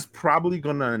 He's probably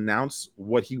going to announce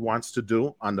what he wants to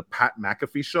do on the Pat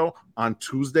McAfee show on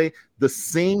Tuesday, the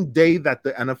same day that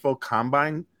the NFL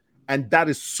Combine, and that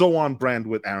is so on brand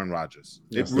with Aaron Rodgers.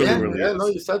 It really is. No,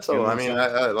 you said so. I mean,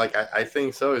 I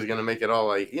think so. He's going to make it all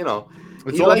like It's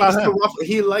all about him.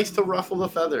 He likes to ruffle the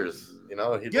feathers. He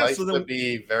likes to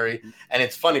be very, and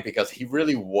it's funny because he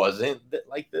really wasn't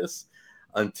like this.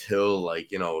 Until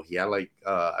he had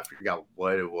I forgot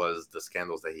what it was, the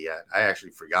scandals that he had. I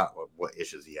actually forgot what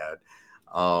issues he had.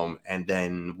 And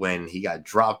then when he got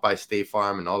dropped by State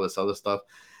Farm and all this other stuff,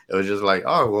 it was just like,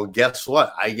 oh well, guess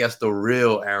what? I guess the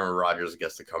real Aaron Rodgers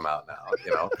gets to come out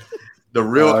now. The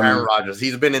real Aaron Rodgers.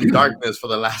 He's been in darkness for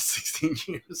the last 16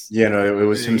 years. Yeah, no, it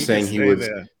was him saying he was.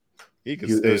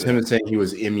 It was him saying he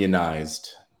was immunized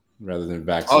rather than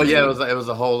vaccinated. Oh yeah, it was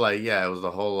the whole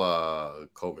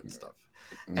COVID stuff.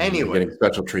 Anyway, getting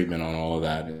special treatment on all of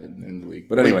that in the league.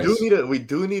 But anyways, we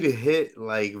do need to hit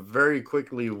very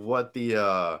quickly what the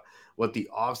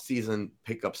offseason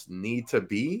pickups need to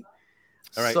be.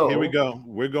 All right, here we go.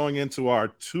 We're going into our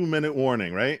 2-minute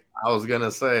warning, right? I was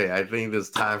gonna say, I think it's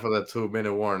time for the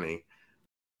 2-minute warning.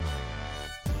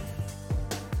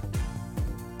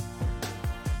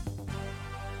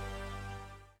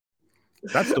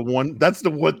 That's the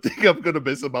one thing I'm gonna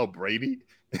miss about Brady.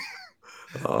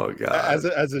 Oh God!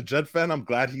 As a Jet fan, I'm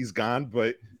glad he's gone,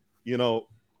 but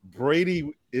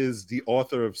Brady is the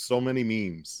author of so many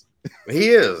memes. He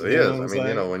is. I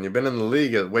mean, when you've been in the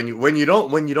league, when you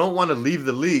don't want to leave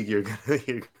the league, you're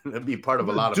gonna be part of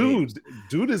a lot of memes.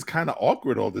 Dude is kind of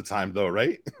awkward all the time, though,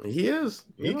 right? He is.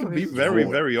 He can be very,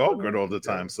 very awkward all the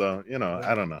time. So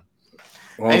I don't know.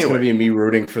 Well, it's going to be me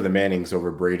rooting for the Mannings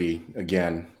over Brady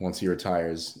again once he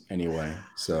retires. Anyway,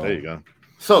 so there you go.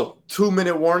 So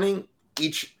 2-minute warning.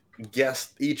 Each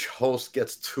host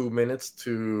gets 2 minutes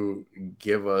to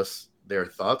give us their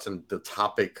thoughts, and the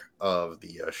topic of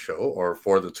the show, or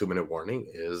for the 2-minute warning,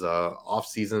 is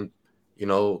off-season,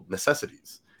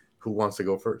 necessities. Who wants to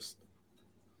go first?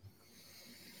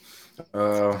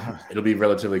 It'll be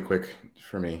relatively quick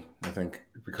for me, I think,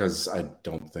 because I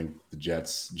don't think the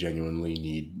Jets genuinely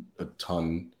need a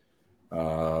ton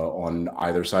on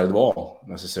either side of the ball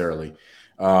necessarily.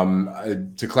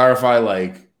 To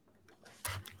clarify,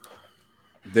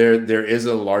 there is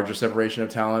a larger separation of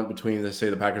talent between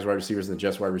the Packers wide receivers and the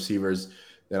Jets wide receivers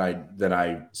than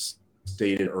I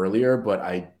stated earlier, but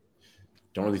I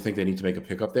don't really think they need to make a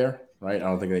pickup there, right? I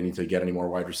don't think they need to get any more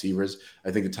wide receivers.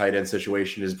 I think the tight end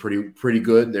situation is pretty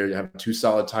good. They have 2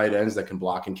 solid tight ends that can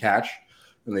block and catch,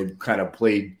 and they've kind of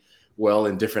played well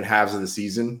in different halves of the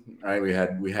season, right?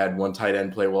 We had one tight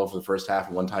end play well for the first half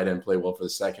and one tight end play well for the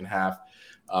second half.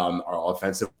 Our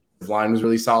offensive line was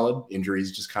really solid.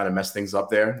 Injuries just kind of messed things up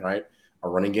there, right?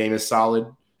 Our running game is solid.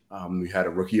 We had a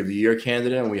Rookie of the Year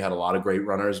candidate, and we had a lot of great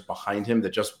runners behind him that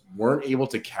just weren't able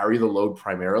to carry the load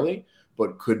primarily,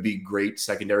 but could be great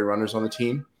secondary runners on the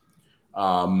team.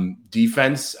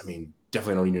 Defense, I mean,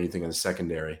 definitely don't need anything in the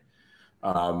secondary.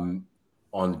 On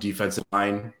the defensive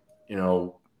line,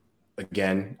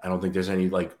 again, I don't think there's any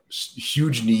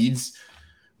huge needs.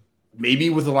 Maybe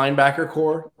with the linebacker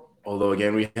core, although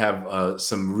again, we have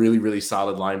some really, really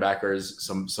solid linebackers,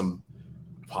 some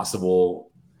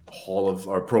possible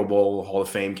Pro Bowl, Hall of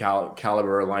Fame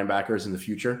caliber linebackers in the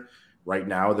future. Right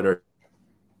now, that are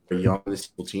young on this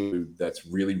team, that's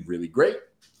really, really great.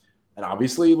 And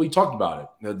obviously, we talked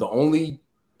about it. The only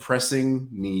pressing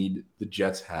need the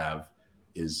Jets have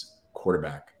is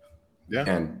quarterback. Yeah.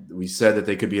 And we said that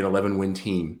they could be an 11-win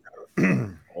team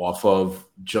off of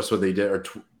just what they did, an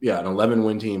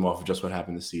 11-win team off of just what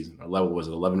happened this season. Our level was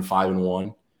it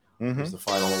 11-5-1? Was the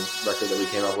final record that we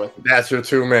came up with. That's your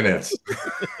 2 minutes.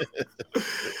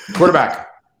 Quarterback.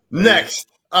 Next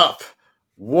up,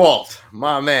 Walt,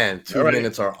 my man. 2 All right.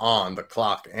 minutes are on the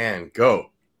clock and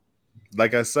go.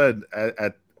 Like I said,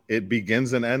 it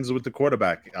begins and ends with the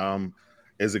quarterback.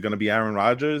 Is it going to be Aaron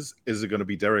Rodgers? Is it going to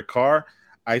be Derek Carr?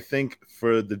 I think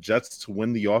for the Jets to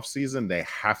win the offseason, they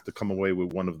have to come away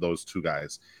with one of those two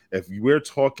guys. If we're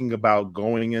talking about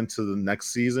going into the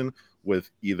next season with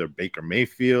either Baker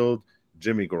Mayfield,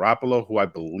 Jimmy Garoppolo, who I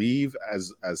believe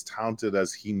as talented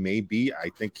as he may be, I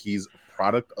think he's a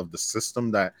product of the system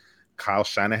that Kyle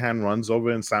Shanahan runs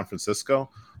over in San Francisco.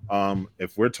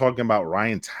 If we're talking about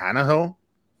Ryan Tannehill,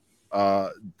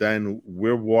 then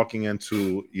we're walking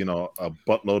into, a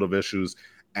buttload of issues.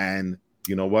 And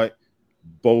you know what?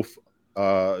 Both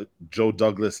Joe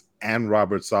Douglas and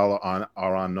Robert Saleh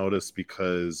are on notice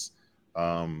because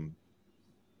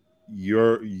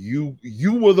you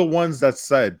were the ones that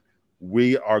said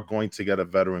we are going to get a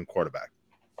veteran quarterback.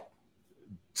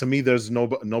 To me, there's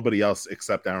nobody else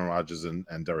except Aaron Rodgers and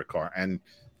Derek Carr. And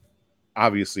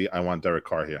obviously, I want Derek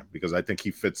Carr here because I think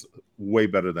he fits way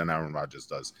better than Aaron Rodgers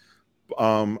does.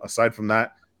 Aside from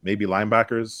that, maybe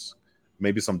linebackers,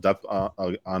 maybe some depth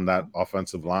on that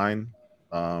offensive line.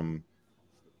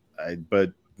 But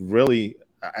really,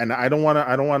 and I don't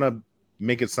want to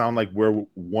make it sound like we're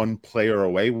one player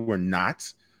away. We're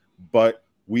not, but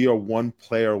we are one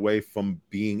player away from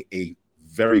being a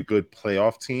very good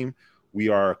playoff team. We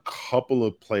are a couple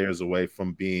of players away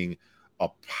from being a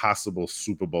possible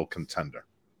Super Bowl contender.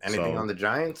 Anything on the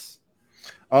Giants?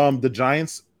 The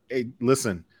Giants,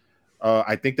 listen,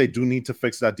 I think they do need to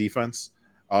fix that defense.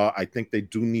 I think they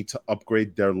do need to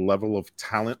upgrade their level of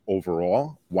talent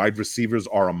overall. Wide receivers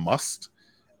are a must.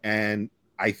 And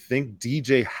I think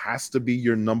DJ has to be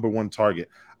your number one target.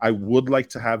 I would like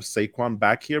to have Saquon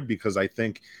back here because I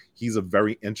think he's a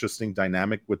very interesting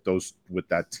dynamic with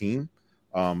that team.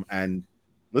 And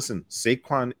listen,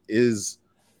 Saquon is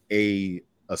a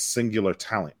singular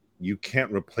talent. You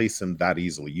can't replace him that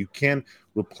easily. You can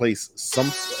replace some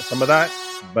of that,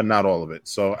 but not all of it.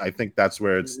 So I think that's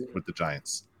where it's with the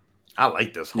Giants. I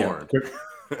like this horn.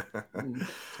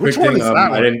 Which one is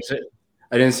that one?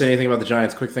 I didn't say anything about the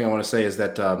Giants. Quick thing I want to say is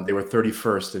that they were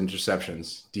 31st in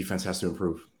interceptions. Defense has to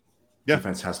improve. Yeah.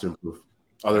 Defense has to improve.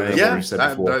 Other than what we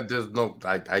said before.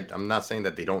 I'm not saying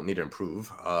that they don't need to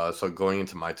improve. So going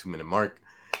into my 2-minute mark,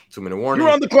 2-minute warning.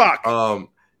 You're on the clock.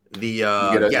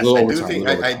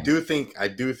 I do think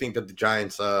that the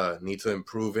Giants need to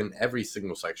improve in every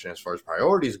single section. As far as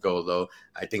priorities go, though,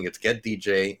 I think it's get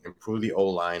DJ, improve the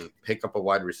O-line, pick up a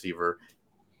wide receiver,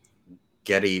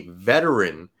 get a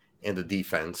veteran in the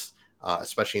defense,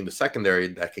 especially in the secondary,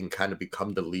 that can kind of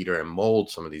become the leader and mold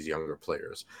some of these younger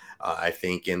players. I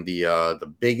think in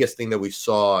the biggest thing that we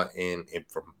saw in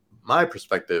from my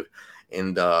perspective,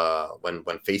 and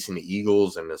when facing the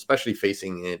Eagles and especially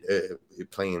facing it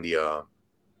playing in the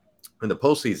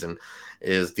postseason,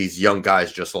 is these young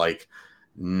guys just like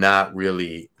not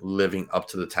really living up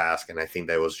to the task, and I think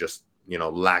that was just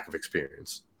lack of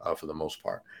experience for the most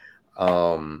part.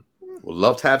 Would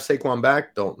love to have Saquon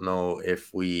back. Don't know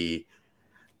if we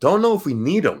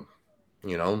need him.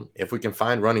 If we can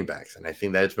find running backs, and I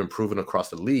think that it's been proven across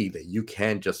the league that you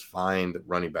can just find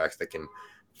running backs that can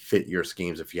fit your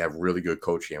schemes if you have really good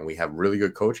coaching, and we have really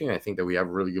good coaching. I think that we have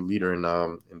a really good leader in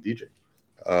DJ.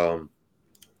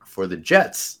 For the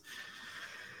Jets,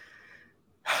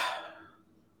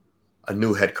 a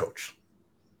new head coach.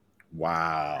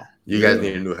 Wow, you guys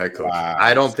need a new head coach. Wow.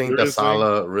 I don't think that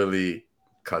Saleh really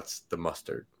cuts the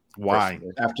mustard. Why?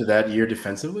 Personally. After that year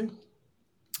defensively?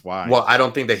 Why? Well, I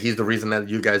don't think that he's the reason that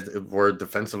you guys were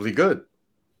defensively good.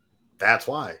 That's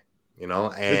why,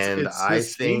 and it's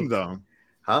his scheme, though.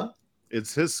 Huh?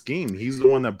 It's his scheme. He's the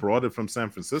one that brought it from San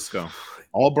Francisco.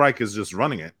 Albright is just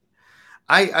running it.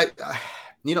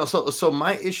 So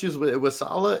my issues with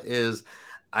Saleh is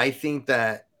I think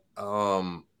that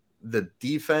the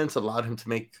defense allowed him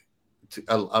to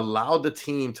allow the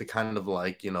team to kind of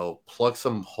plug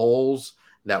some holes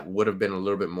that would have been a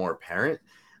little bit more apparent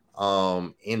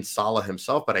in Saleh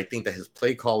himself. But I think that his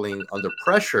play calling under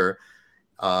pressure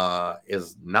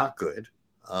is not good.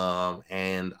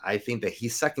 And I think that he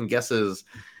second guesses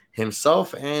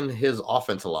himself and his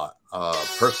offense a lot,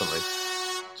 personally.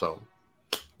 So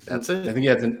that's it. I think he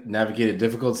had to navigate a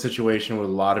difficult situation with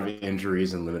a lot of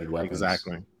injuries and limited weapons.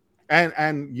 Exactly.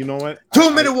 And you know what?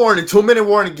 2-minute warning. 2-minute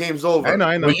warning. Game's over. I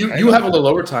know. Well, you have a little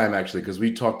overtime actually because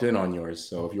we talked in on yours.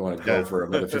 So if you want to go for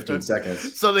another 15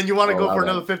 seconds, so then you want to I'll go for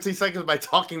allow another 15 seconds by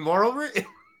talking more over it?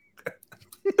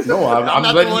 No, I'm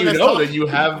not letting the one you that's know talking. that you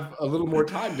have a little more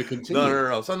time to continue.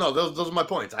 No. So no, those are my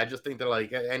points. I just think that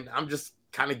like, and I'm just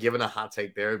kind of giving a hot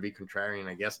take there, be contrarian,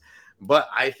 I guess. But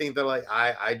I think that like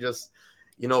I just,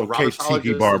 Okay, Robert Saleh Tiki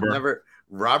just Barber.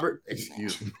 never.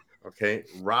 Excuse me. Okay,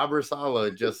 Robert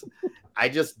Saleh I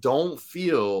just don't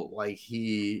feel like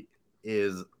he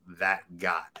is that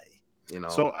guy.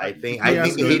 So I think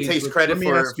he takes credit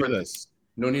for this.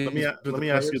 No need. Let me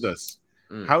ask you this.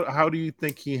 How do you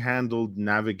think he handled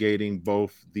navigating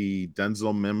both the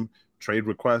Denzel Mim trade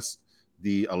request,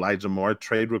 the Elijah Moore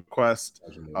trade request,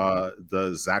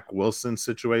 the Zach Wilson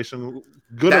situation?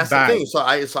 Good That's or bad? the thing. So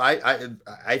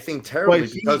I think terribly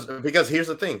because here's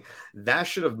the thing. That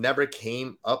should have never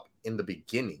came up in the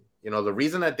beginning. The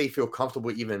reason that they feel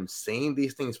comfortable even saying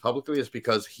these things publicly is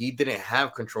because he didn't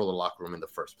have control of the locker room in the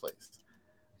first place.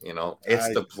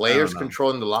 It's the players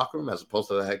controlling the locker room as opposed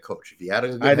to the head coach. If he had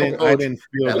a good head coach, I didn't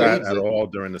feel that at all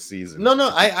during the season. No,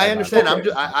 I understand.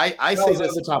 Okay. I say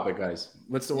this. The topic, guys.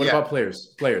 What about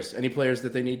players? Any players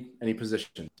that they need? Any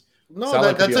position?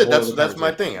 No, that's it. That's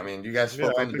my thing. I mean, you guys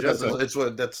spoke on the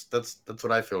Jets. That's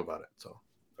what I feel about it.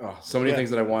 So many things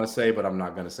that I want to say, but I'm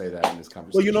not going to say that in this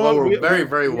conversation. Well, we're very,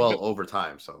 very well over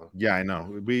time. So yeah, I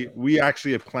know. We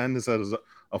actually have planned this as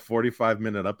a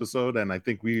 45-minute episode, and I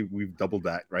think we've doubled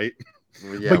that, right?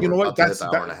 Yeah, but you know what?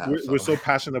 We're so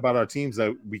passionate about our teams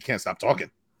that we can't stop talking.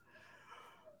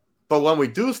 But when we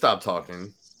do stop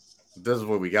talking, this is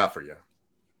what we got for you.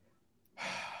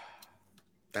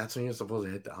 That's when you're supposed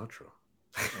to hit the outro.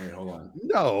 Wait, hold on.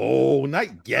 No, not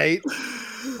yet.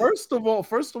 First of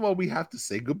all, we have to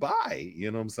say goodbye.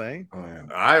 You know what I'm saying? Oh, yeah.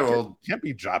 I will. Can't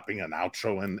be dropping an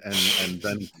outro and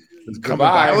then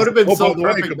goodbye. That would have been so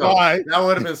perfect. Goodbye. That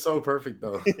would have been so perfect,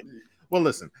 though. Well,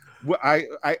 listen,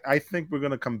 I think we're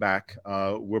gonna come back.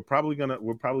 We're probably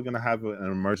gonna have an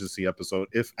emergency episode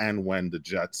if and when the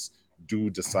Jets do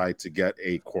decide to get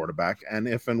a quarterback, and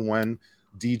if and when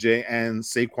DJ and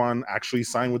Saquon actually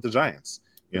sign with the Giants.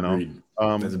 That's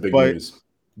a big news.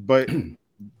 But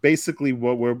basically,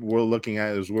 what we're looking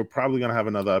at is we're probably gonna have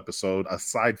another episode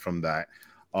aside from that.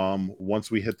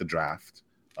 Once we hit the draft,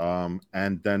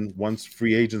 and then once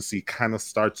free agency kind of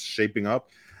starts shaping up.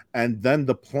 And then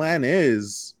the plan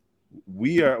is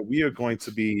we are going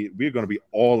to be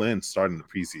all in starting the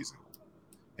preseason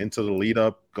into the lead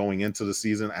up going into the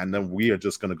season, and then we are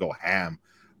just going to go ham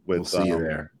with we'll see you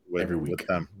there every week with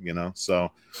them.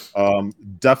 So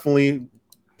definitely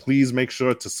please make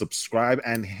sure to subscribe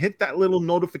and hit that little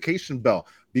notification bell,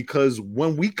 because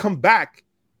when we come back,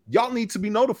 y'all need to be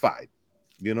notified.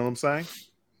 You know what I'm saying?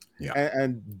 Yeah.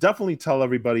 And definitely tell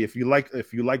everybody if you like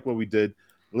what we did.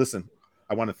 Listen,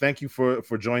 I want to thank you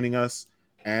for joining us.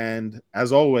 And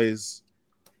as always,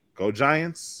 go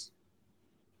Giants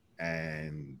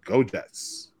and go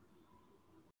Jets.